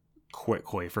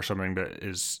quickly for something that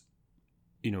is,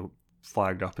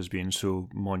 flagged up as being so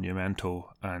monumental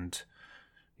and,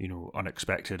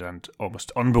 unexpected and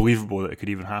almost unbelievable that it could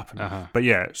even happen. But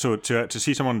yeah, so to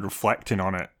see someone reflecting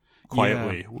on it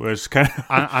quietly was kind of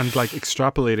and like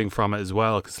extrapolating from it as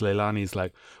well, because Leilani's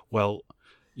like, well,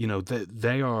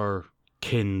 they are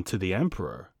kin to the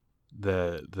Emperor.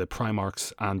 The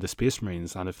Primarchs and the Space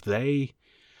Marines, and if they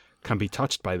can be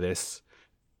touched by this,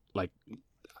 like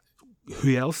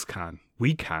who else can?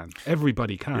 We can.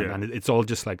 Everybody can, and it's all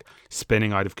just like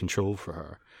spinning out of control for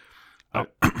her.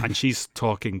 And she's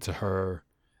talking to her,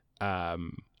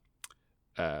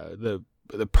 the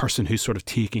person who's sort of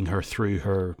taking her through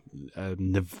her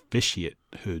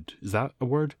novitiatehood. Is that a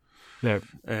word?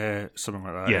 Something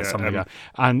like that. Yeah, something like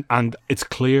that. And it's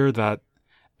clear that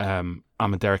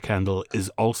Emendara Kendall is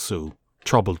also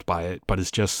troubled by it, but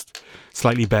is just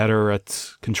slightly better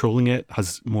at controlling it,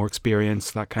 has more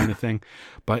experience, that kind of thing.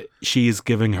 But she is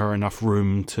giving her enough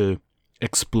room to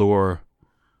explore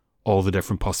all the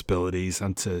different possibilities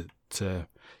and to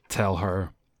tell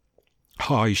her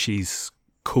how she's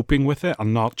coping with it,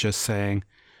 and not just saying,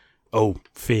 "Oh,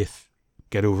 Faith,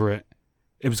 get over it."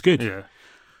 It was good. Yeah,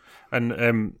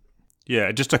 and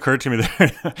it just occurred to me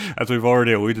that, as we've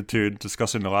already alluded to in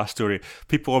discussing the last story,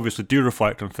 people obviously do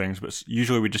reflect on things, but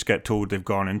usually we just get told they've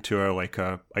gone into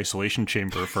a isolation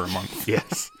chamber for a month.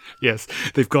 Yes,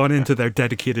 they've gone into their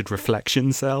dedicated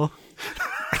reflection cell.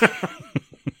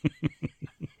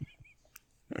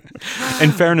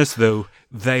 In fairness, though,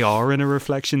 they are in a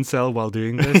reflection cell while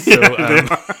doing this,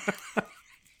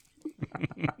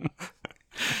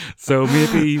 so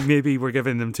maybe we're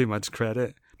giving them too much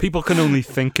credit. People can only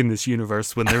think in this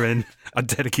universe when they're in a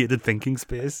dedicated thinking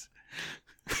space.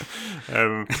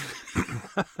 A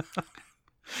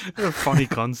funny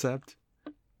concept.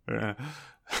 Yeah.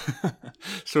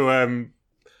 So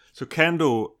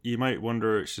Kendall, you might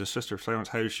wonder, she's a Sister of Silence.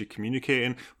 How is she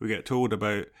communicating? We get told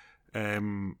about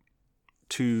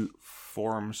two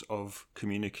forms of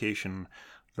communication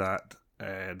that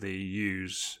they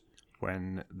use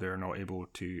when they're not able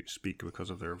to speak because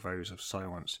of their vows of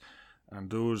silence. And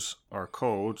those are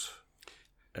called.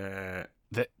 Do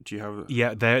you have?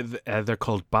 Yeah, they're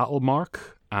called Battle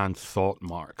Mark and Thought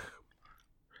Mark.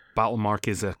 Battle Mark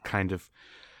is a kind of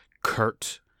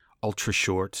curt, ultra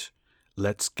short.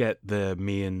 Let's get the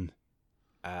main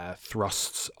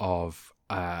thrusts of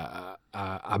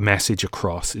a message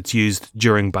across. It's used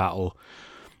during battle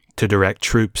to direct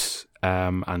troops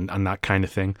and that kind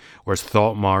of thing. Whereas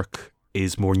thought mark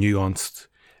is more nuanced,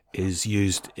 is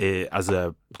used as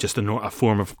a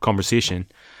form of conversation,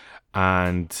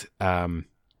 and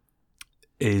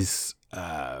is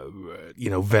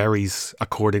varies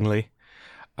accordingly,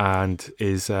 and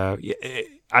is I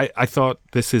thought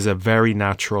this is a very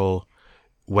natural,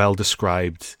 well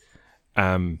described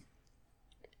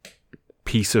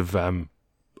piece of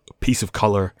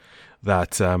color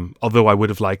that although I would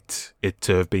have liked it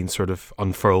to have been sort of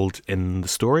unfurled in the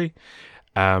story,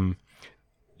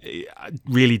 it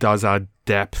really does add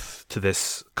depth to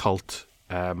this cult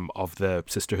of the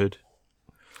sisterhood.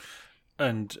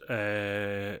 And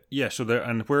so there,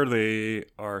 and where they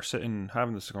are sitting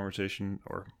having this conversation,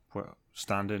 or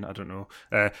standing, I don't know.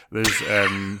 There's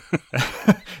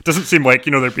doesn't seem like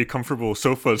there'd be comfortable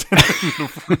sofas in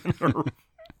a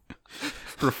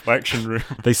reflection room.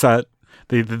 They sat.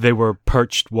 They were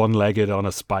perched one-legged on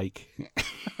a spike.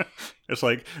 It's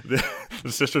like the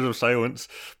Sisters of Silence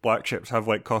black chips have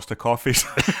like Costa coffees.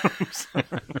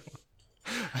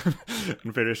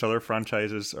 And various other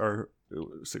franchises are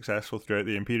successful throughout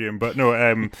the Imperium, but no,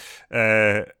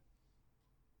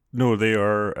 they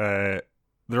are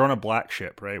they're on a black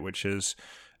ship, right? Which is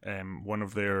one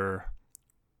of their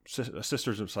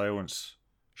Sisters of Silence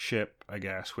ship, I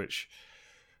guess. Which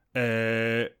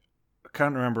I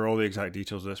can't remember all the exact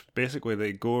details of this. Basically,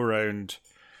 they go around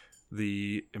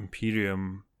the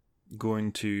Imperium,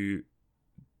 going to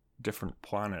different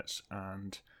planets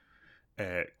and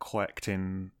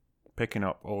picking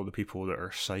up all the people that are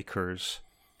psychers.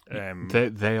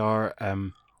 They are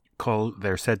called.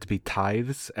 They're said to be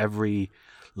tithes. Every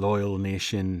loyal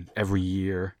nation every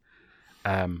year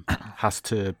has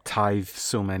to tithe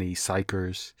so many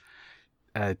psychers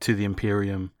to the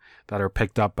Imperium that are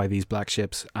picked up by these black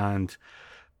ships, and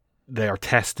they are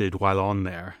tested while on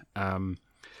there.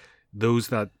 Those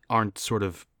that aren't sort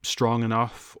of strong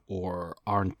enough or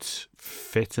aren't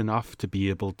fit enough to be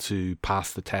able to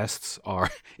pass the tests are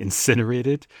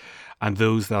incinerated, and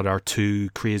those that are too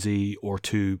crazy or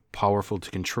too powerful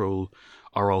to control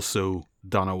are also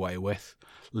done away with,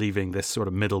 leaving this sort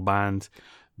of middle band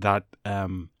that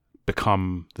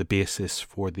become the basis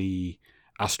for the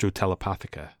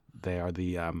Astrotelepathica. They are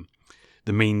the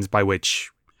means by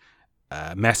which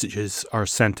messages are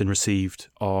sent and received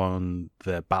on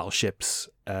the battleships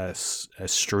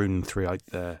strewn throughout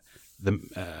the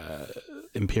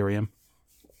Imperium.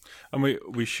 And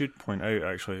we should point out,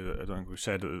 actually, that I don't think we've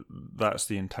said that that's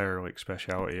the entire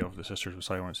speciality of the Sisters of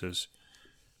Silence, is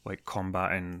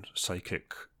combating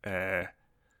psychic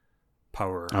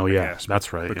power. Oh, yeah,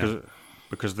 that's right.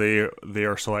 Because they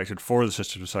are selected for the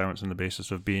Sisters of Silence on the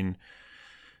basis of being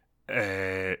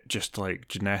just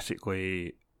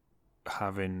genetically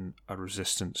having a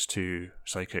resistance to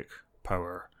psychic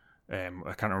power.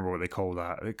 I can't remember what they call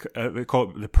that. They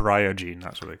call it the pariah gene.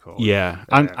 That's what they call it. Yeah,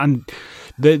 and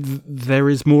there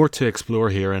is more to explore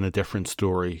here in a different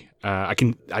story. I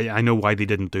know why they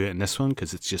didn't do it in this one,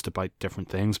 because it's just about different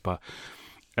things. But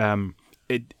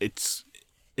it's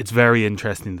very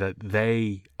interesting that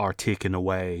they are taken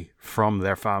away from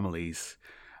their families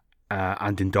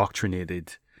and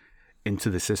indoctrinated into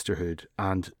the sisterhood,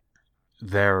 and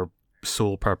their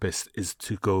sole purpose is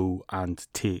to go and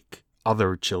take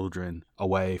other children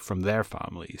away from their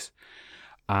families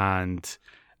and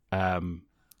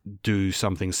do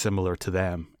something similar to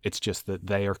them. It's just that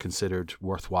they are considered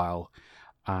worthwhile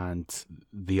and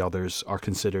the others are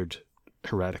considered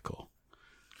heretical.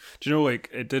 Do you know,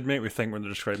 it did make me think when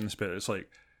they're describing this bit, it's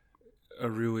a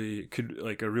really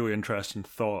interesting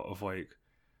thought of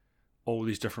all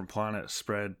these different planets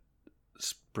spread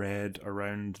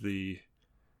around the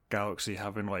galaxy,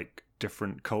 having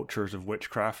different cultures of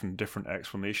witchcraft and different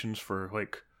explanations for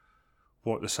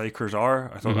what the psychers are.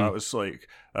 I thought that was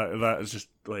that is just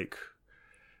that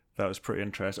was pretty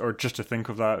interesting, or just to think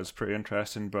of that is pretty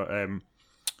interesting. But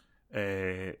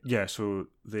so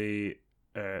they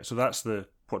so that's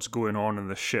what's going on in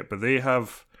the ship, but they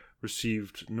have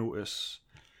received notice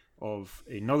of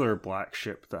another black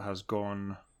ship that has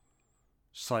gone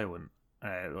silent.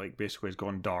 Basically it's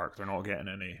gone dark. They're not getting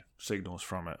any signals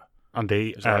from it. And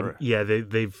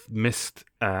they've missed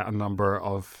a number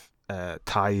of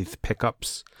tithe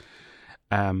pickups,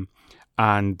 and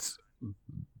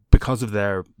because of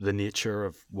the nature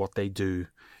of what they do,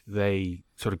 they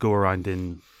sort of go around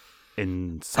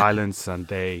in silence, and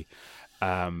they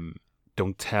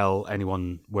don't tell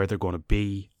anyone where they're going to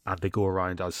be, and they go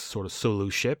around as sort of solo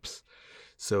ships.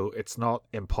 So it's not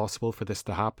impossible for this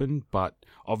to happen, but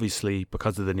obviously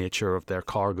because of the nature of their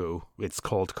cargo, it's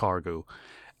called cargo,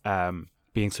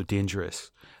 being so dangerous,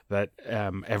 that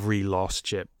every lost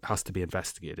ship has to be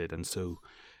investigated. And so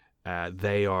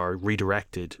they are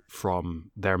redirected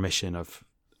from their mission of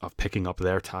picking up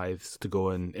their tithes to go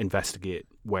and investigate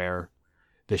where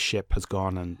this ship has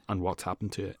gone and what's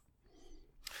happened to it.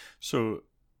 So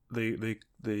they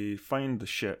find the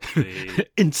ship.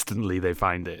 Instantly they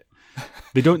find it.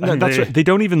 They don't. They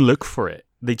don't even look for it.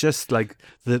 They just like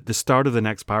the start of the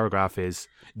next paragraph is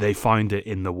they find it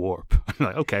in the warp. I'm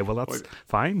like, okay, well that's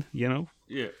fine, you know.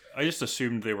 Yeah, I just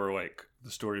assumed they were like the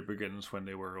story begins when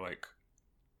they were like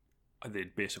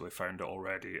they'd basically found it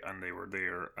already and they were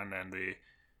there, and then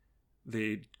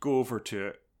they go over to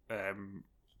it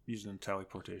using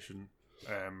teleportation,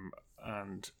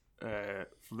 and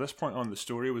from this point on, the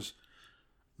story was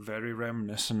very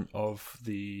reminiscent of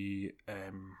the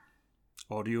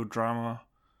audio drama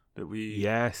that we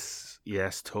yes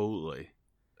totally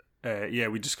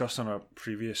we discussed on a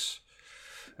previous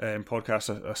podcast,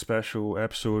 a special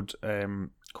episode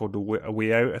called A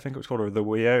Way Out, I think it was called, or The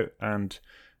Way Out, and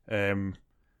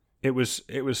it was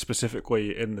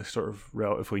specifically in the sort of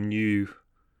relatively new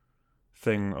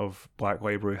thing of Black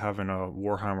Library having a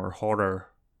Warhammer horror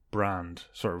brand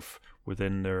sort of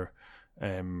within their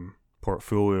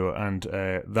portfolio, and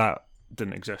that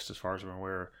didn't exist as far as I'm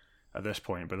aware at this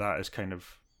point, but that is kind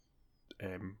of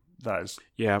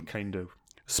kind of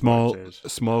a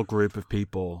small group of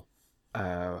people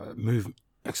moving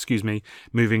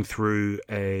through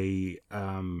a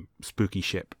spooky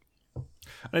ship.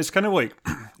 And it's kind of like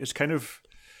it's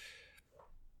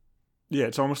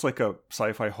almost like a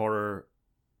sci-fi horror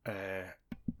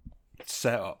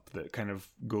setup that kind of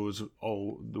goes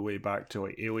all the way back to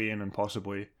like Alien and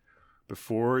possibly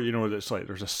before, you know, that's like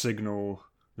there's a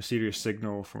mysterious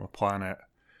signal from a planet.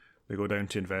 They go down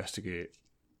to investigate.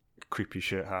 Creepy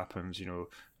shit happens, you know,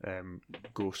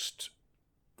 ghost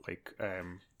like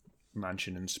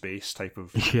mansion in space type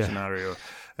of scenario.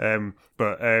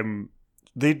 But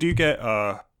they do get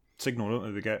a signal, don't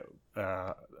they? They get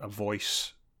a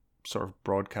voice sort of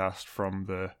broadcast from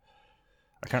the.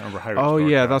 I can't remember how. Oh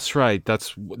yeah, that's right.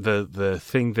 That's the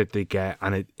thing that they get,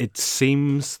 and it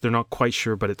seems they're not quite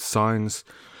sure, but it sounds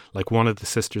like one of the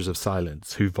Sisters of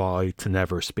Silence who vow to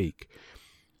never speak.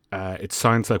 It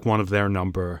sounds like one of their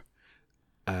number,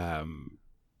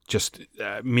 just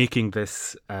making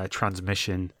this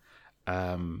transmission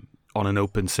on an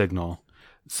open signal,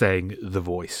 saying the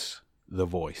voice.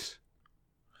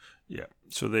 Yeah.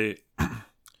 So they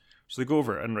go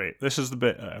over it, and right, this is the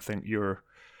bit I think you're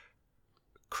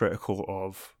critical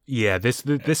of. Yeah, this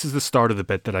is the start of the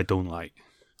bit that I don't like,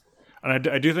 and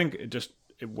I do think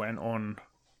it went on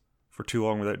for too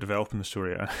long without developing the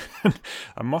story. And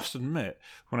I must admit,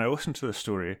 when I listened to the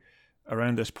story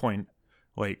around this point,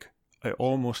 like I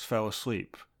almost fell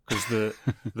asleep because the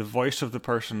voice of the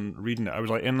person reading it, I was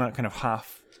like in that kind of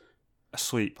half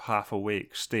asleep, half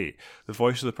awake state. The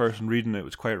voice of the person reading it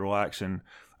was quite relaxing,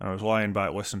 and I was lying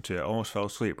back listening to it. I almost fell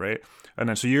asleep, right? And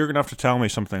then so you're gonna have to tell me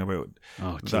something about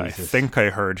that. I think I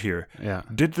heard here. Yeah.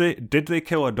 Did they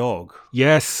kill a dog?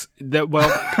 Yes.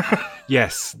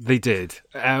 Yes, they did.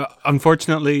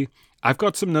 Unfortunately, I've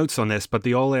got some notes on this, but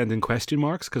they all end in question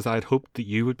marks because I'd hoped that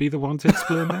you would be the one to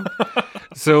explain them.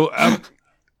 So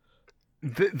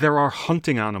there are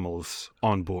hunting animals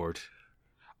on board.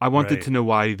 I wanted to know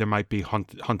why there might be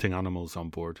hunting animals on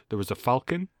board. There was a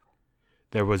falcon.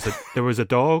 There was a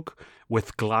dog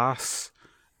with glass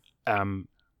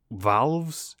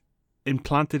valves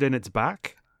implanted in its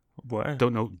back. What?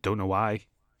 Don't know why.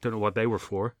 Don't know what they were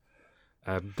for.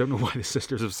 Don't know why the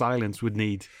Sisters of Silence would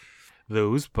need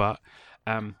those, but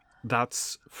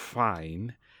that's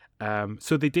fine.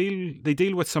 So they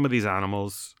deal with some of these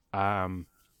animals.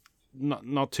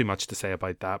 Not too much to say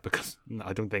about that because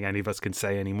I don't think any of us can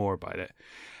say any more about it.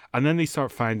 And then they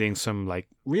start finding some like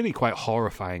really quite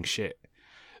horrifying shit.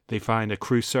 They find a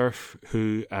crew serf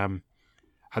who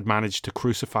had managed to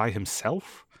crucify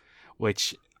himself,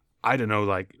 which I don't know,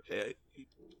 like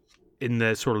in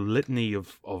the sort of litany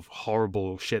of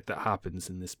horrible shit that happens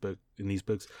in these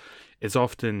books, it's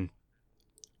often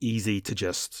easy to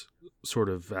just sort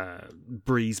of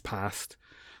breeze past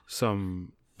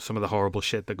some of the horrible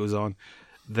shit that goes on.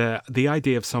 The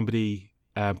idea of somebody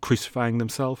crucifying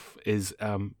themselves is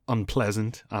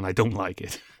unpleasant, and I don't like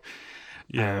it.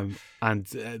 Yeah. And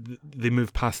they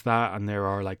move past that, and there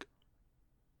are like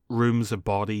rooms of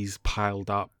bodies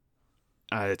piled up.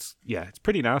 It's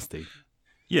pretty nasty.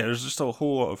 Yeah, there's just a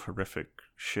whole lot of horrific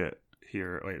shit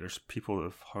here. Like there's people that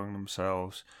have hung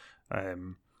themselves.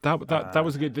 That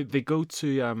was good. They go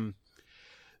to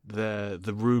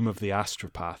the room of the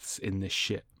astropaths in this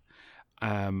ship,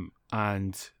 and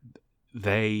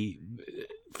they,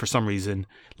 for some reason,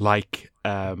 like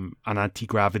an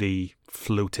anti-gravity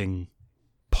floating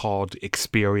pod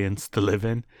experience to live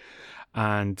in,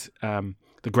 and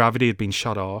the gravity had been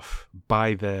shut off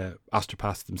by the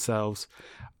astropaths themselves,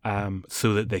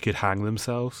 so that they could hang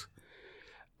themselves.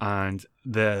 And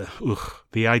the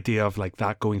idea of like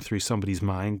that going through somebody's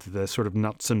mind, the sort of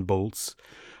nuts and bolts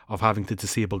of having to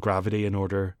disable gravity in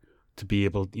order to be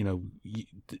able,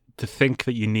 to think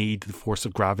that you need the force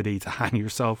of gravity to hang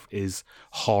yourself is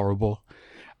horrible.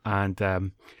 And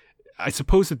I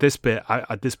suppose at this point,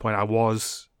 I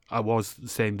was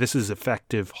saying this is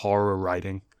effective horror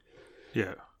writing.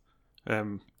 Yeah.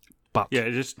 But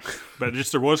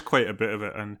there was quite a bit of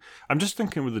it, and I'm just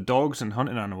thinking with the dogs and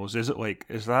hunting animals,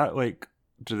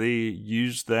 do they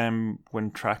use them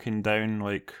when tracking down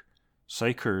like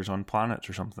psychers on planets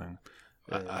or something?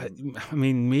 I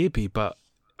mean, maybe, but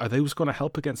are those going to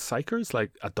help against psychers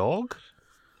like a dog?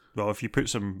 Well, if you put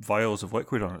some vials of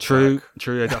liquid on it. True.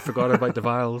 I forgot about the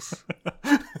vials.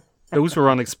 Those were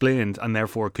unexplained and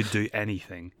therefore could do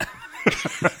anything.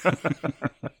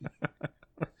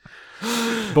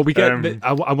 But we get.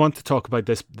 I want to talk about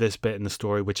this bit in the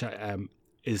story, which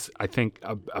is, I think,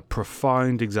 a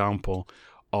profound example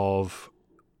of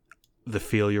the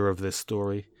failure of this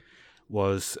story.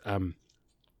 Was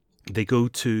they go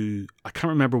to, I can't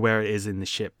remember where it is in the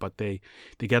ship, but they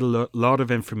get a lot of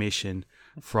information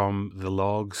from the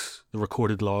logs, the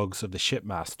recorded logs of the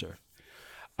shipmaster,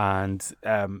 and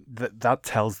that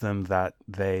tells them that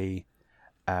they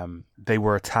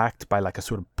were attacked by like a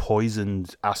sort of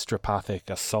poisoned astropathic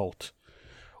assault,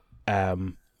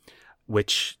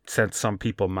 which sent some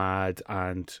people mad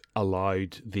and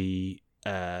allowed the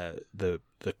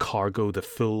cargo, the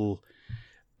full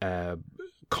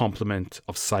complement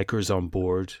of psychers on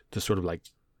board to sort of like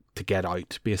to get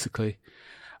out basically.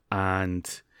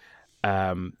 And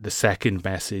the second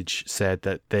message said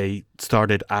that they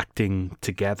started acting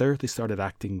together. They started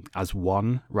acting as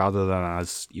one rather than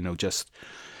as, just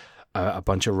a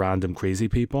bunch of random crazy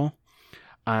people.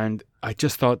 And I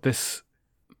just thought the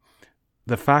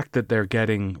fact that they're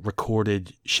getting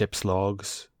recorded ship's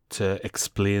logs to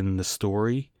explain the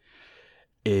story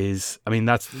is, I mean,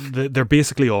 they're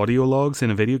basically audio logs in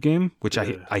a video game, which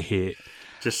I hate.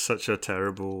 Just such a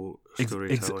terrible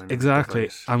storytelling. Exactly.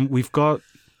 Device. And we've got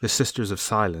the Sisters of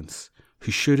Silence,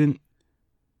 who shouldn't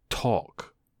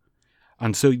talk.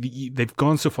 And so they've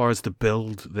gone so far as to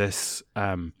build this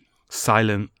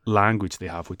silent language they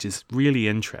have, which is really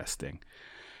interesting.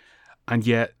 And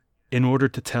yet, in order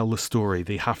to tell the story,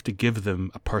 they have to give them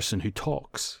a person who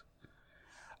talks.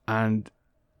 And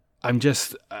I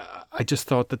just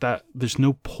thought that there's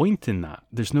no point in that.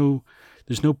 There's no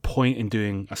point in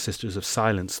doing a Sisters of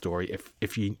Silence story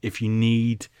if you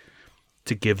need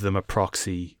to give them a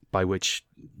proxy by which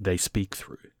they speak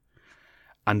through,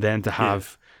 and then to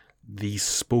have these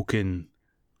spoken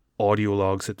audio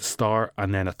logs at the start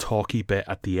and then a talky bit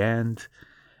at the end.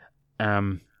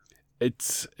 I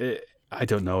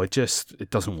don't know. It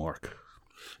doesn't work.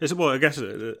 Well, I guess at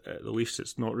the least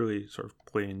it's not really sort of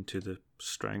playing to the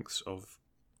strengths of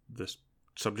this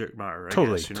subject matter.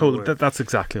 Totally. That's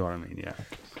exactly what I mean. Yeah.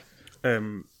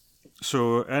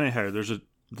 So anyhow,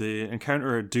 they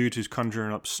encounter a dude who's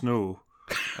conjuring up snow.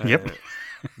 Yep.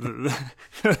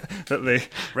 That they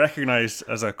recognise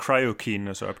as a cryokine,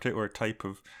 as a particular type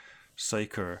of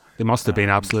psyker. They must have been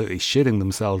absolutely shitting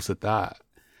themselves at that.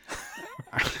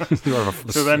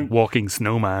 So then, walking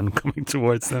snowman coming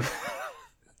towards them.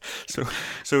 So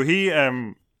he,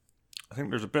 I think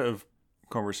there's a bit of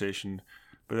conversation,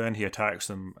 but then he attacks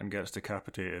them and gets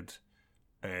decapitated.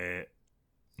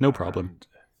 No problem.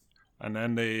 And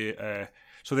then they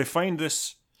find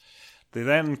this. They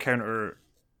then encounter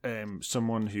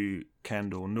someone who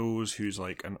Kendall knows, who's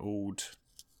like an old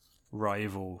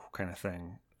rival kind of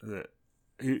thing,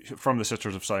 from the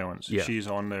Sisters of Silence. Yeah. She's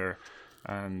on there.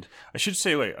 And I should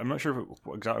say, like, I'm not sure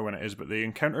exactly when it is, but they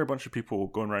encounter a bunch of people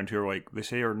going around who are like, they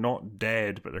say are not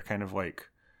dead, but they're kind of like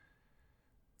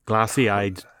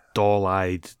glassy-eyed,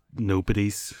 doll-eyed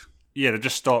nobodies. Yeah, they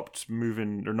just stopped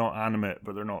moving. They're not animate,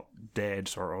 but they're not dead,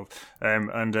 sort of.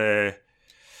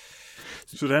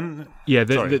 So then, yeah,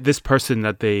 this person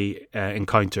that they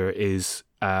encounter is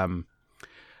the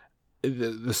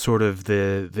sort of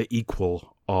the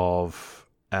equal of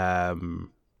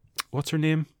what's her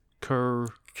name?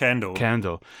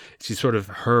 Kendall. She's sort of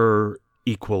her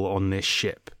equal on this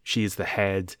ship. She is the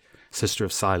head Sister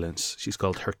of Silence. She's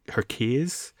called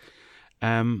Herkaze.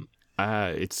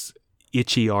 It's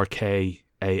Herkaaze.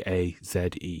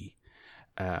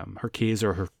 Herkaze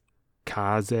or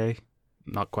Kaze,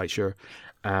 not quite sure.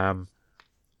 And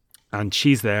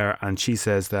she's there, and she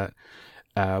says that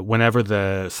whenever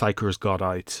the Psychers got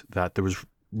out, that there was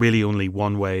really only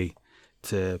one way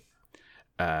to,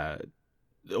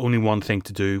 only one thing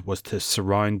to do was to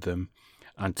surround them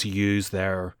and to use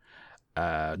their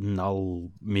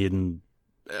null maiden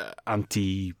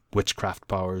anti-witchcraft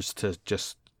powers to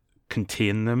just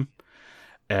contain them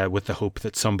with the hope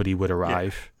that somebody would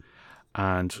arrive.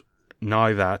 Yeah. And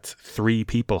now that 3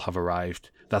 people have arrived,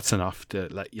 that's enough to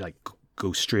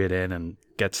go straight in and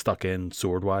get stuck in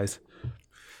sword-wise.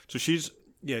 So she's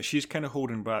kind of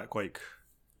holding back, like,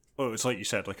 oh, it's like you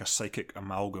said, like a psychic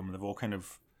amalgam. They've all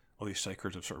these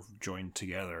psychers have sort of joined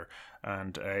together,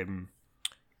 and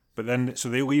but then so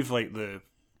they leave like the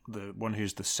one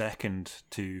who's the second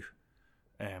to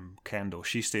Kendall.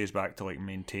 She stays back to like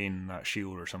maintain that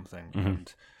shield or something,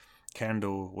 and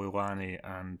Kendall, Leilani,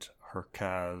 and her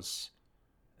Kaz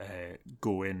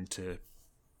go in to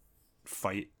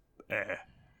fight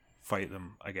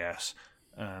them, I guess,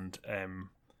 and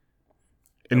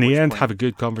in the end have a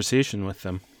good conversation with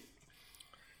them.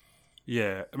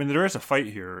 Yeah, I mean there is a fight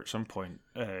here at some point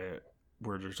where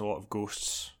there's a lot of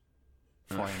ghosts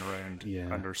flying around,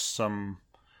 and there's some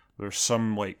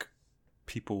like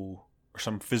people or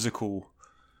some physical,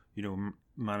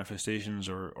 manifestations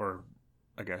or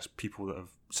I guess people that have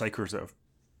psychers that have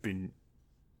been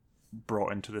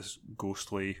brought into this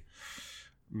ghostly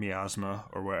miasma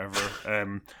or whatever.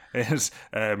 And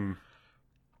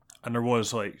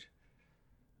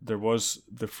there was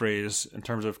the phrase in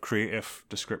terms of creative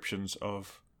descriptions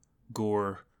of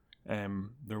gore.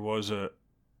 There was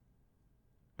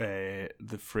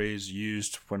the phrase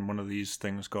used when one of these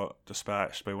things got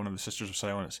dispatched by one of the Sisters of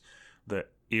Silence, that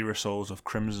aerosols of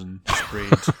crimson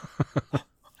sprayed.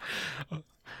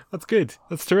 That's good.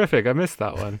 That's terrific. I missed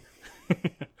that one.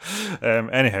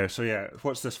 Anyhow, so yeah,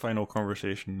 what's this final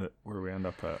conversation where we end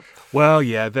up at? Well,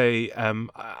 yeah,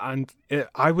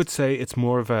 I would say it's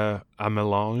more of a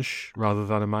melange rather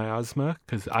than a miasma,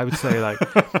 because I would say like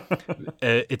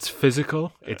it's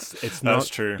physical. It's not. That's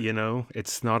true.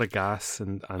 It's not a gas,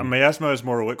 and a miasma is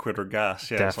more liquid or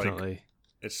gas. Yeah, definitely.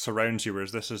 It surrounds you,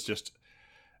 whereas this is just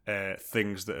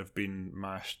things that have been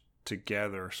mashed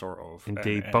together, sort of. Indeed,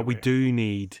 anyway. But we do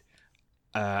need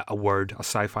a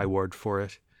sci-fi word for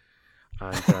it,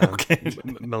 and okay.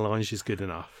 Melange is good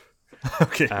enough.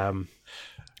 Okay.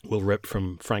 We'll rip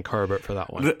from Frank Herbert for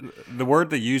that one. The word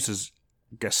they use is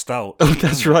Gestalt. Oh,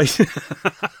 that's right.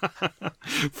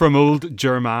 From old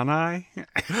Germani.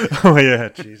 Oh yeah,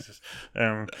 Jesus.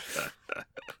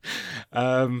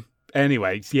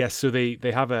 Anyway, yes. So they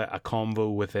have a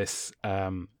convo with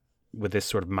this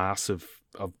sort of massive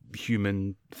of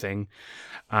human thing,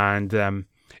 and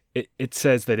it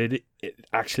says that it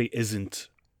actually isn't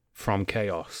from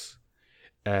Chaos.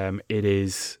 It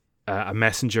is a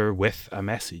messenger with a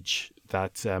message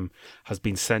that has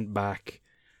been sent back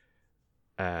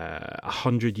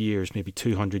 100 years, maybe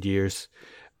 200 years,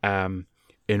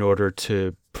 in order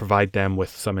to provide them with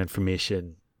some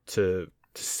information to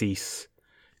cease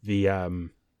the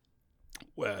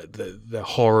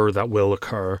horror that will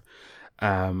occur,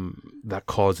 that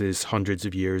causes hundreds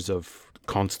of years of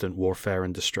constant warfare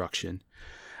and destruction,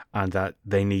 and that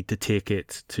they need to take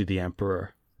it to the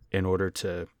Emperor in order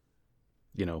to,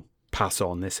 pass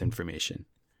on this information.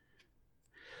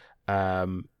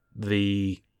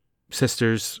 The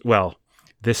sisters, well,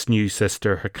 this new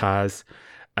sister, Hakaz,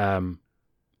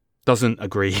 doesn't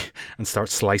agree and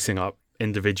starts slicing up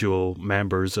individual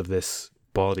members of this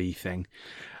body thing.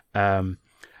 But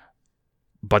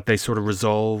they sort of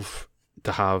resolve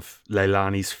to have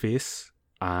Leilani's face,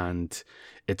 and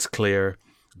it's clear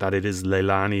that it is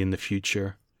Leilani in the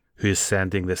future who is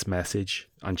sending this message,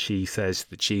 and she says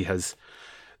that she has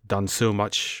done so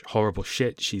much horrible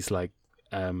shit. She's like,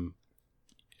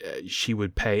 she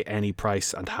would pay any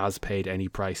price and has paid any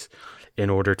price in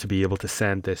order to be able to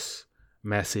send this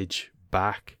message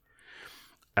back.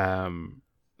 And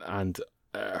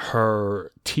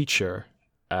her teacher,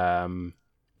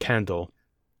 Kendall,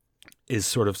 is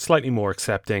sort of slightly more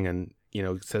accepting, and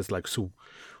says like, so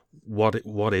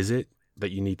what is it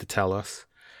that you need to tell us?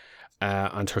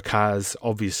 And Hakaz,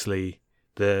 obviously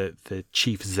the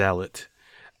chief zealot,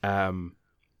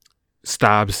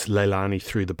 stabs Leilani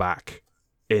through the back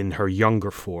in her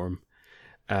younger form,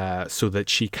 so that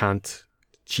she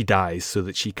dies, so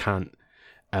that she can't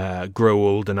grow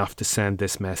old enough to send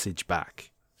this message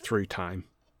back through time.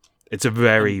 It's a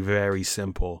very, very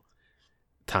simple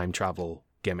time travel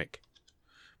gimmick.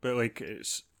 But like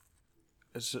it's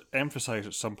emphasized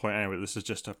at some point anyway, this is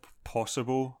just a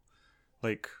possible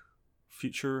like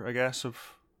future, I guess,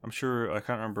 of, I'm sure, I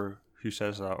can't remember who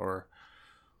says that or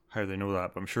how they know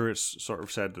that, but I'm sure it's sort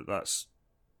of said that that's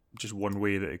just one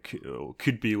way that it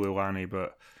could be Leilani,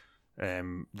 but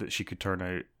that she could turn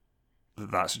out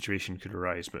that situation could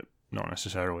arise, but not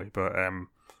necessarily. But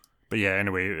yeah.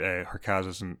 Anyway,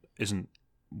 Herkaz isn't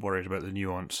worried about the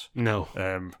nuance. No.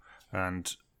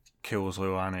 And kills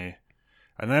Leilani,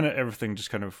 and then everything just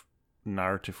kind of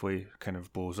narratively kind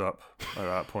of blows up at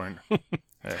that point.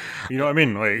 You know what I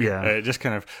mean? Like, it just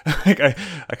kind of like I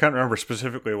can't remember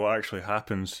specifically what actually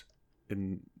happens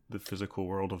in the physical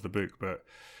world of the book, but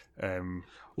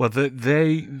well,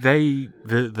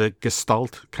 the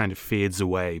gestalt kind of fades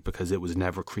away because it was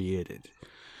never created,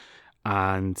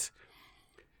 and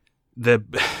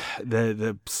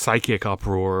the psychic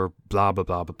uproar, blah blah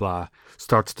blah blah blah,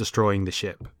 starts destroying the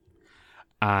ship,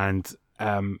 and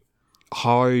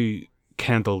how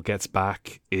Kendall gets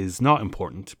back is not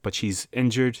important, but she's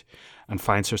injured and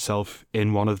finds herself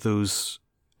in one of those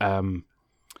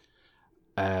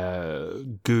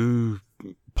goo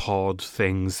pod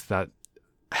things that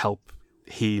help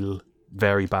heal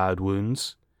very bad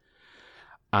wounds.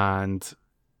 And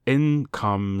in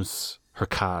comes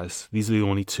Herkaz. These are the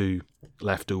only two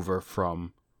left over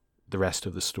from the rest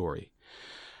of the story.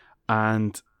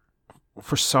 And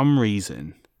for some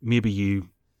reason, maybe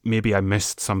I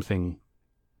missed something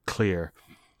clear.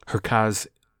 Herkaz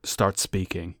starts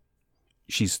speaking.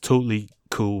 She's totally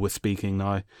cool with speaking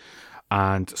now,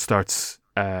 and starts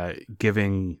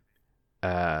giving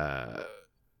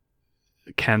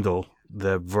Kendall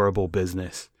the verbal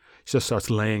business. She just starts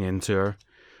laying into her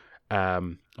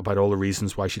about all the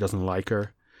reasons why she doesn't like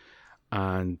her,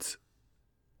 and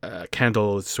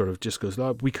Kendall sort of just goes,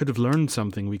 "Oh, we could have learned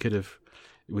something. We could have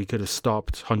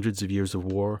stopped hundreds of years of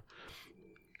war."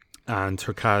 And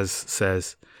Herkaz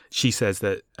says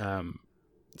that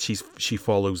she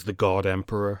follows the God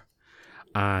Emperor,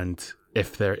 and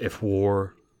if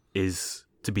war is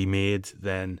to be made,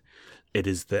 then it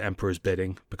is the Emperor's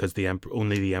bidding, because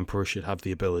only the Emperor should have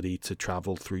the ability to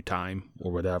travel through time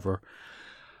or whatever.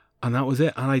 And that was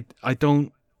it. And I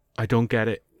don't get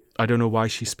it. I don't know why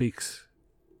she speaks.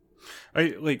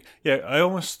 I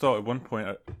almost thought at one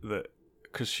point that,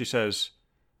 because she says,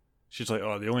 she's like,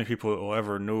 "Oh, the only people that will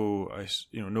ever know,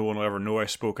 no one will ever know I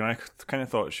spoke," and I kind of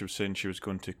thought she was saying she was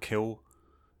going to kill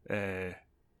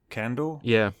Kendall.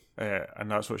 Yeah. And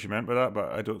that's what she meant by that,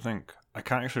 but I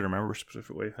can't actually remember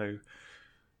specifically how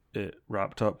it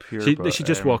wrapped up here. She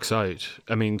just walks out.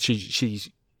 I mean, she's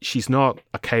not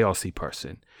a chaosy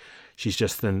person. She's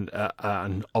just an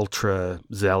ultra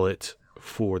zealot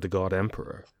for the God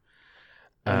Emperor.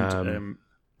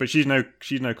 But she's now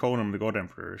calling him the God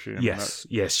Emperor, is she? Yes,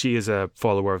 she is a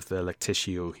follower of the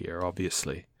Lectitio here,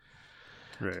 obviously.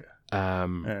 Right.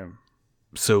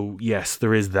 So yes,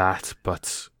 there is that,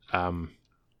 but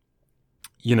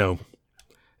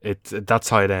that's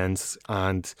how it ends.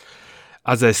 And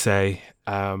as I say,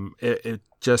 I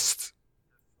just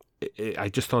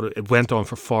thought it went on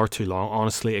for far too long.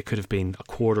 Honestly, it could have been a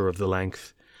quarter of the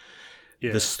length.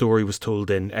 Yeah. The story was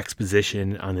told in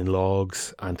exposition and in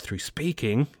logs and through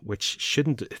speaking, which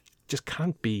just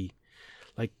can't be.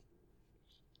 Like,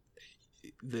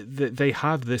 they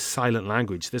have this silent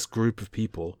language. This group of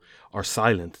people are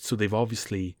silent, so they've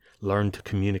obviously learned to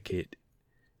communicate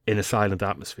in a silent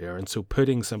atmosphere. And so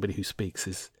putting somebody who speaks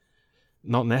is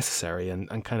not necessary and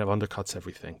kind of undercuts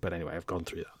everything. But anyway, I've gone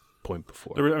through that point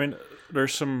before.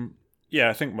 There's some... Yeah,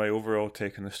 I think my overall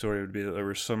take on the story would be that there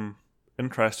was some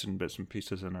interesting bits and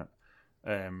pieces in it,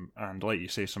 and like you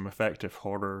say, some effective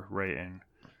horror writing,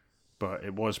 but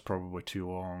it was probably too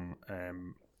long,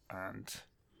 and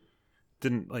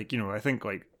didn't I think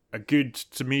a good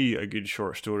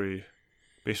short story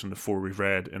based on the 4 we've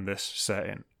read in this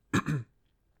setting.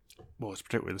 Well, it's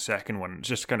particularly the second one. It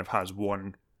just kind of has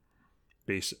one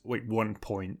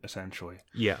point essentially.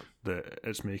 Yeah, that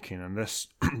it's making, and this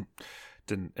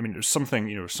didn't. I mean, there's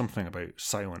something about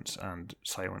silence and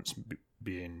silence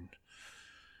being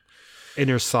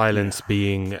inner silence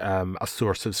being a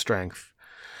source of strength.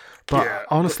 But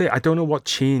honestly, I don't know what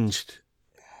changed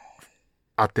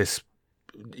at this.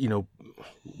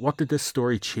 What did this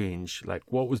story change? Like,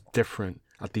 what was different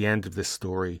at the end of this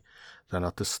story than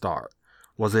at the start?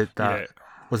 Was it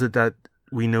that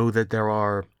we know that there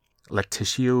are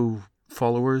Lectitio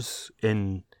followers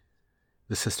in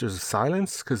the Sisters of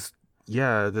Silence? Because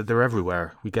they're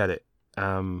everywhere. We get it.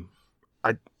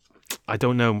 I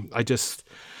don't know.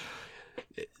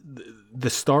 The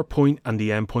start point and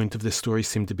the end point of this story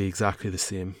seemed to be exactly the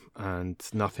same, and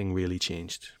nothing really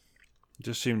changed. It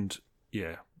just seemed,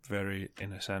 very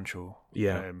inessential.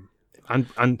 Yeah. And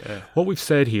what we've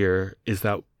said here is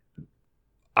that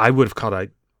I would have cut out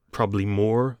probably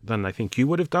more than I think you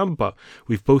would have done, but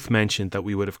we've both mentioned that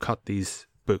we would have cut these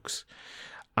books.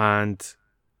 And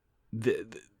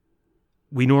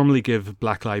we normally give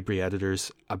Black Library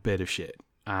editors a bit of shit,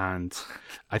 and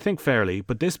I think fairly,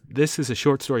 but this is a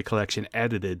short story collection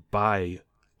edited by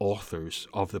authors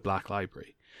of the Black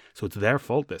Library. So it's their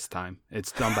fault this time.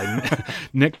 It's done by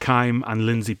Nick Kime and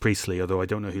Lindsay Priestley, although I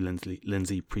don't know who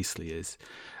Lindsay Priestley is.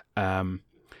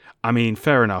 I mean,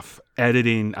 fair enough.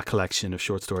 Editing a collection of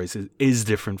short stories is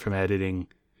different from editing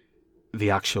the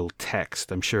actual text.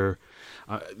 I'm sure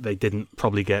they didn't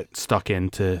probably get stuck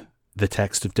into the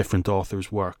text of different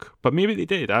authors' work, but maybe they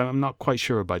did. I'm not quite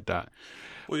sure about that.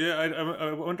 Well, yeah,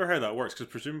 I wonder how that works,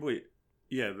 because presumably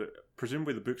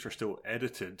the books are still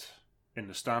edited in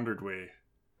the standard way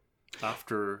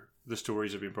after the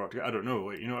stories have been brought together. I don't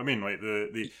know, you know what I mean? Like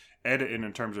the editing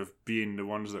in terms of being the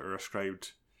ones that are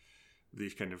ascribed the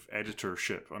kind of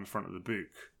editorship on the front of the book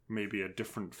may be a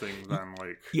different thing than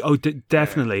like... Oh,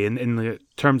 definitely. In the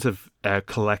terms of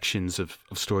collections of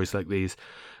stories like these,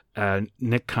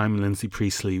 Nick Kime and Lindsay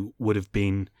Priestley would have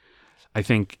been, I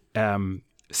think,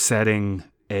 setting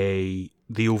the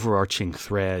overarching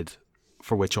thread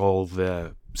for which all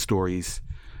the stories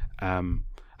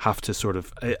have to sort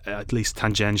of at least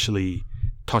tangentially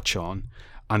touch on,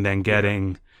 and then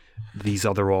getting these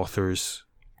other authors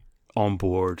on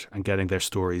board and getting their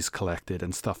stories collected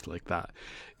and stuff like that.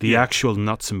 The actual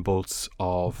nuts and bolts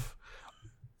of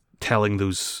telling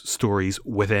those stories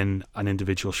within an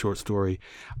individual short story,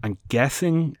 I'm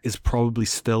guessing, is probably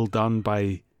still done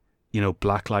by,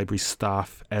 Black Library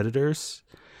staff editors.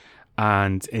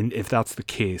 And if that's the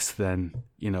case, then,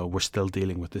 we're still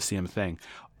dealing with the same thing.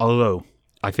 Although,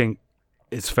 I think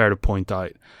it's fair to point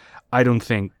out, I don't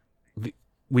think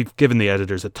we've given the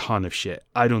editors a ton of shit.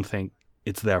 I don't think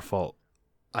it's their fault.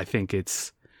 I think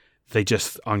they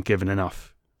just aren't given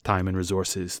enough time and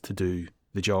resources to do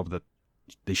the job that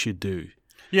they should do.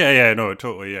 Yeah, no,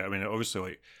 totally, yeah. I mean, obviously,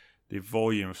 like, the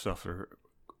volume of stuff they're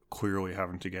clearly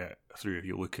having to get through, if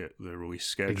you look at the release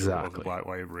schedule of the Black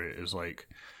Library, is like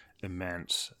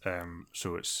immense.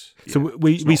 So it's... Yeah, so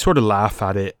we sort of laugh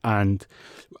at it, and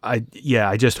I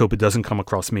just hope it doesn't come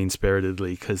across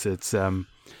mean-spiritedly, because it's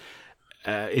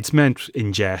meant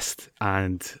in jest,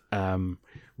 and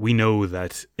we know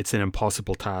that it's an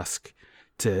impossible task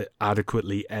to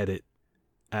adequately edit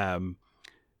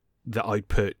the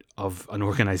output of an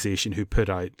organization who put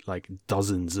out like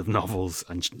dozens of novels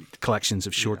and collections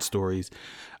of short stories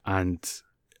and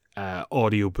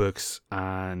audiobooks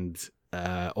and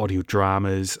audio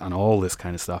dramas and all this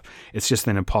kind of stuff. It's just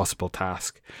an impossible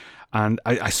task. And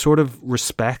I sort of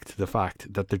respect the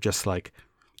fact that they're just like,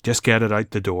 just get it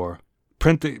out the door.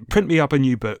 Print me up a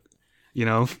new book,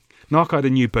 knock out a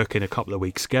new book in a couple of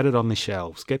weeks, get it on the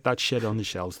shelves, get that shit on the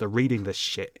shelves. They're reading this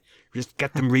shit. Just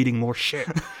get them reading more shit.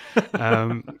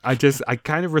 I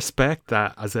kind of respect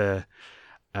that as a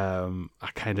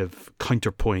kind of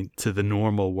counterpoint to the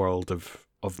normal world of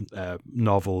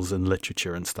novels and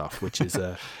literature and stuff, which is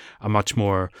a much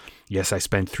more, yes, I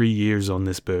spent 3 years on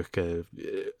this book, a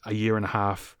year and a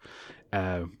half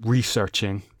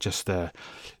researching, just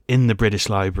in the British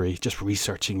Library, just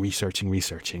researching,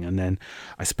 and then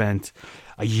I spent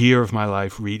a year of my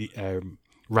life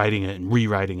writing it and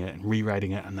rewriting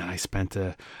it, and then I spent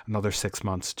another 6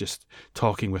 months just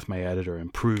talking with my editor,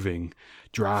 improving,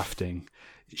 drafting,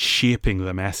 shaping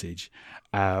the message.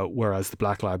 Whereas the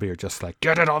Black Library are just like,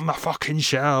 get it on the fucking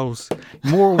shelves,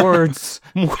 more words,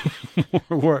 more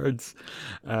words.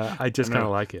 I just kind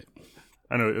of like it.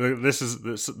 I know this is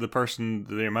the person,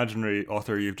 the imaginary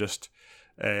author you've just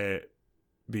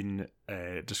been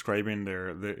describing.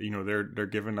 They're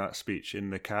giving that speech in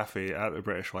the cafe at the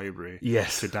British Library,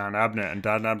 yes, to Dan Abnett, and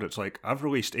Dan Abnett's like, I've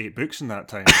released 8 books in that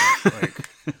time. Like,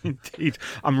 indeed,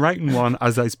 I'm writing one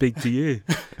as I speak to you.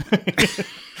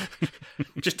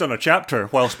 Just done a chapter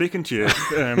while speaking to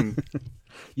you.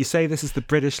 You say this is the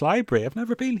British Library? I've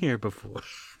never been here before.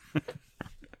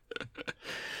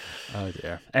 Oh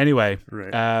dear. Anyway,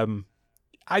 right.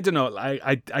 I don't know.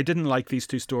 I didn't like these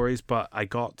 2 stories, but I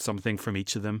got something from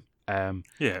each of them. And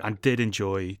did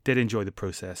enjoy the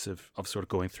process of sort of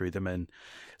going through them and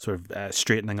sort of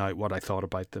straightening out what I thought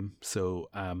about them. So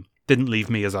didn't leave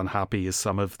me as unhappy as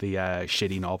some of the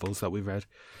shitty novels that we've read.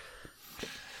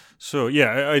 So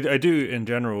yeah, I do in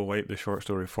general like the short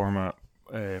story format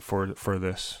for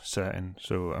this setting.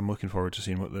 So I'm looking forward to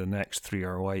seeing what the next 3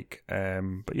 are like.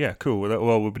 But yeah, cool.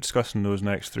 Well, we'll be discussing those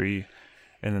next 3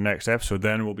 in the next episode.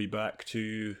 Then we'll be back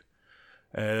to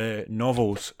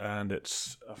novels, and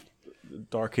it's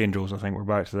Dark Angels. I think we're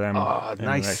back to them. Oh,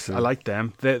 nice! I like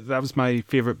them. That was my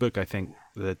favorite book, I think,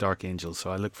 the Dark Angels.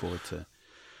 So I look forward to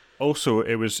Also,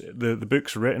 it was the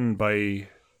book's written by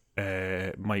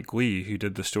Mike Lee, who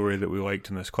did the story that we liked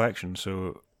in this collection.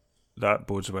 So that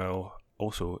bodes well.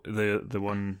 Also, the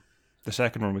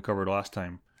second one we covered last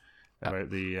time about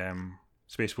the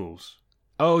Space Wolves.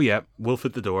 Oh yeah, Wolf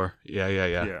at the Door. Yeah.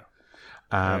 Yeah.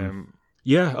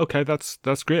 Yeah. Okay,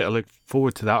 that's great. I look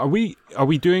forward to that. Are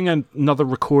we doing another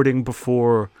recording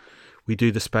before we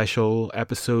do the special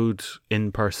episode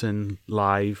in person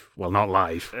live? Well, not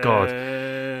live. God,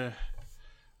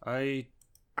 I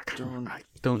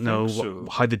don't know so.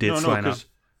 how the dates line up.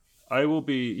 I will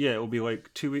be. Yeah, it will be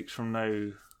like 2 weeks from now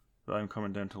that I'm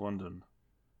coming down to London.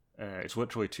 It's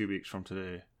literally 2 weeks from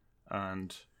today,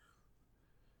 and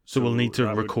so we'll need to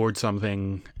record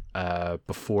something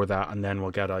before that, and then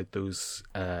we'll get out those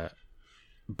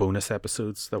bonus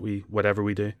episodes that whatever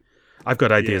we do. I've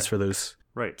got ideas for those.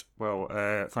 Right.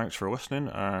 Well, thanks for listening,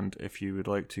 and if you would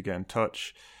like to get in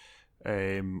touch,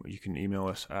 you can email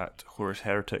us at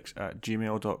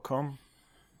horusheretics@gmail.com.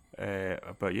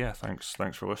 But yeah,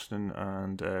 thanks for listening,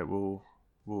 and we'll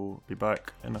be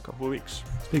back in a couple of weeks.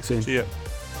 Speak soon. See ya.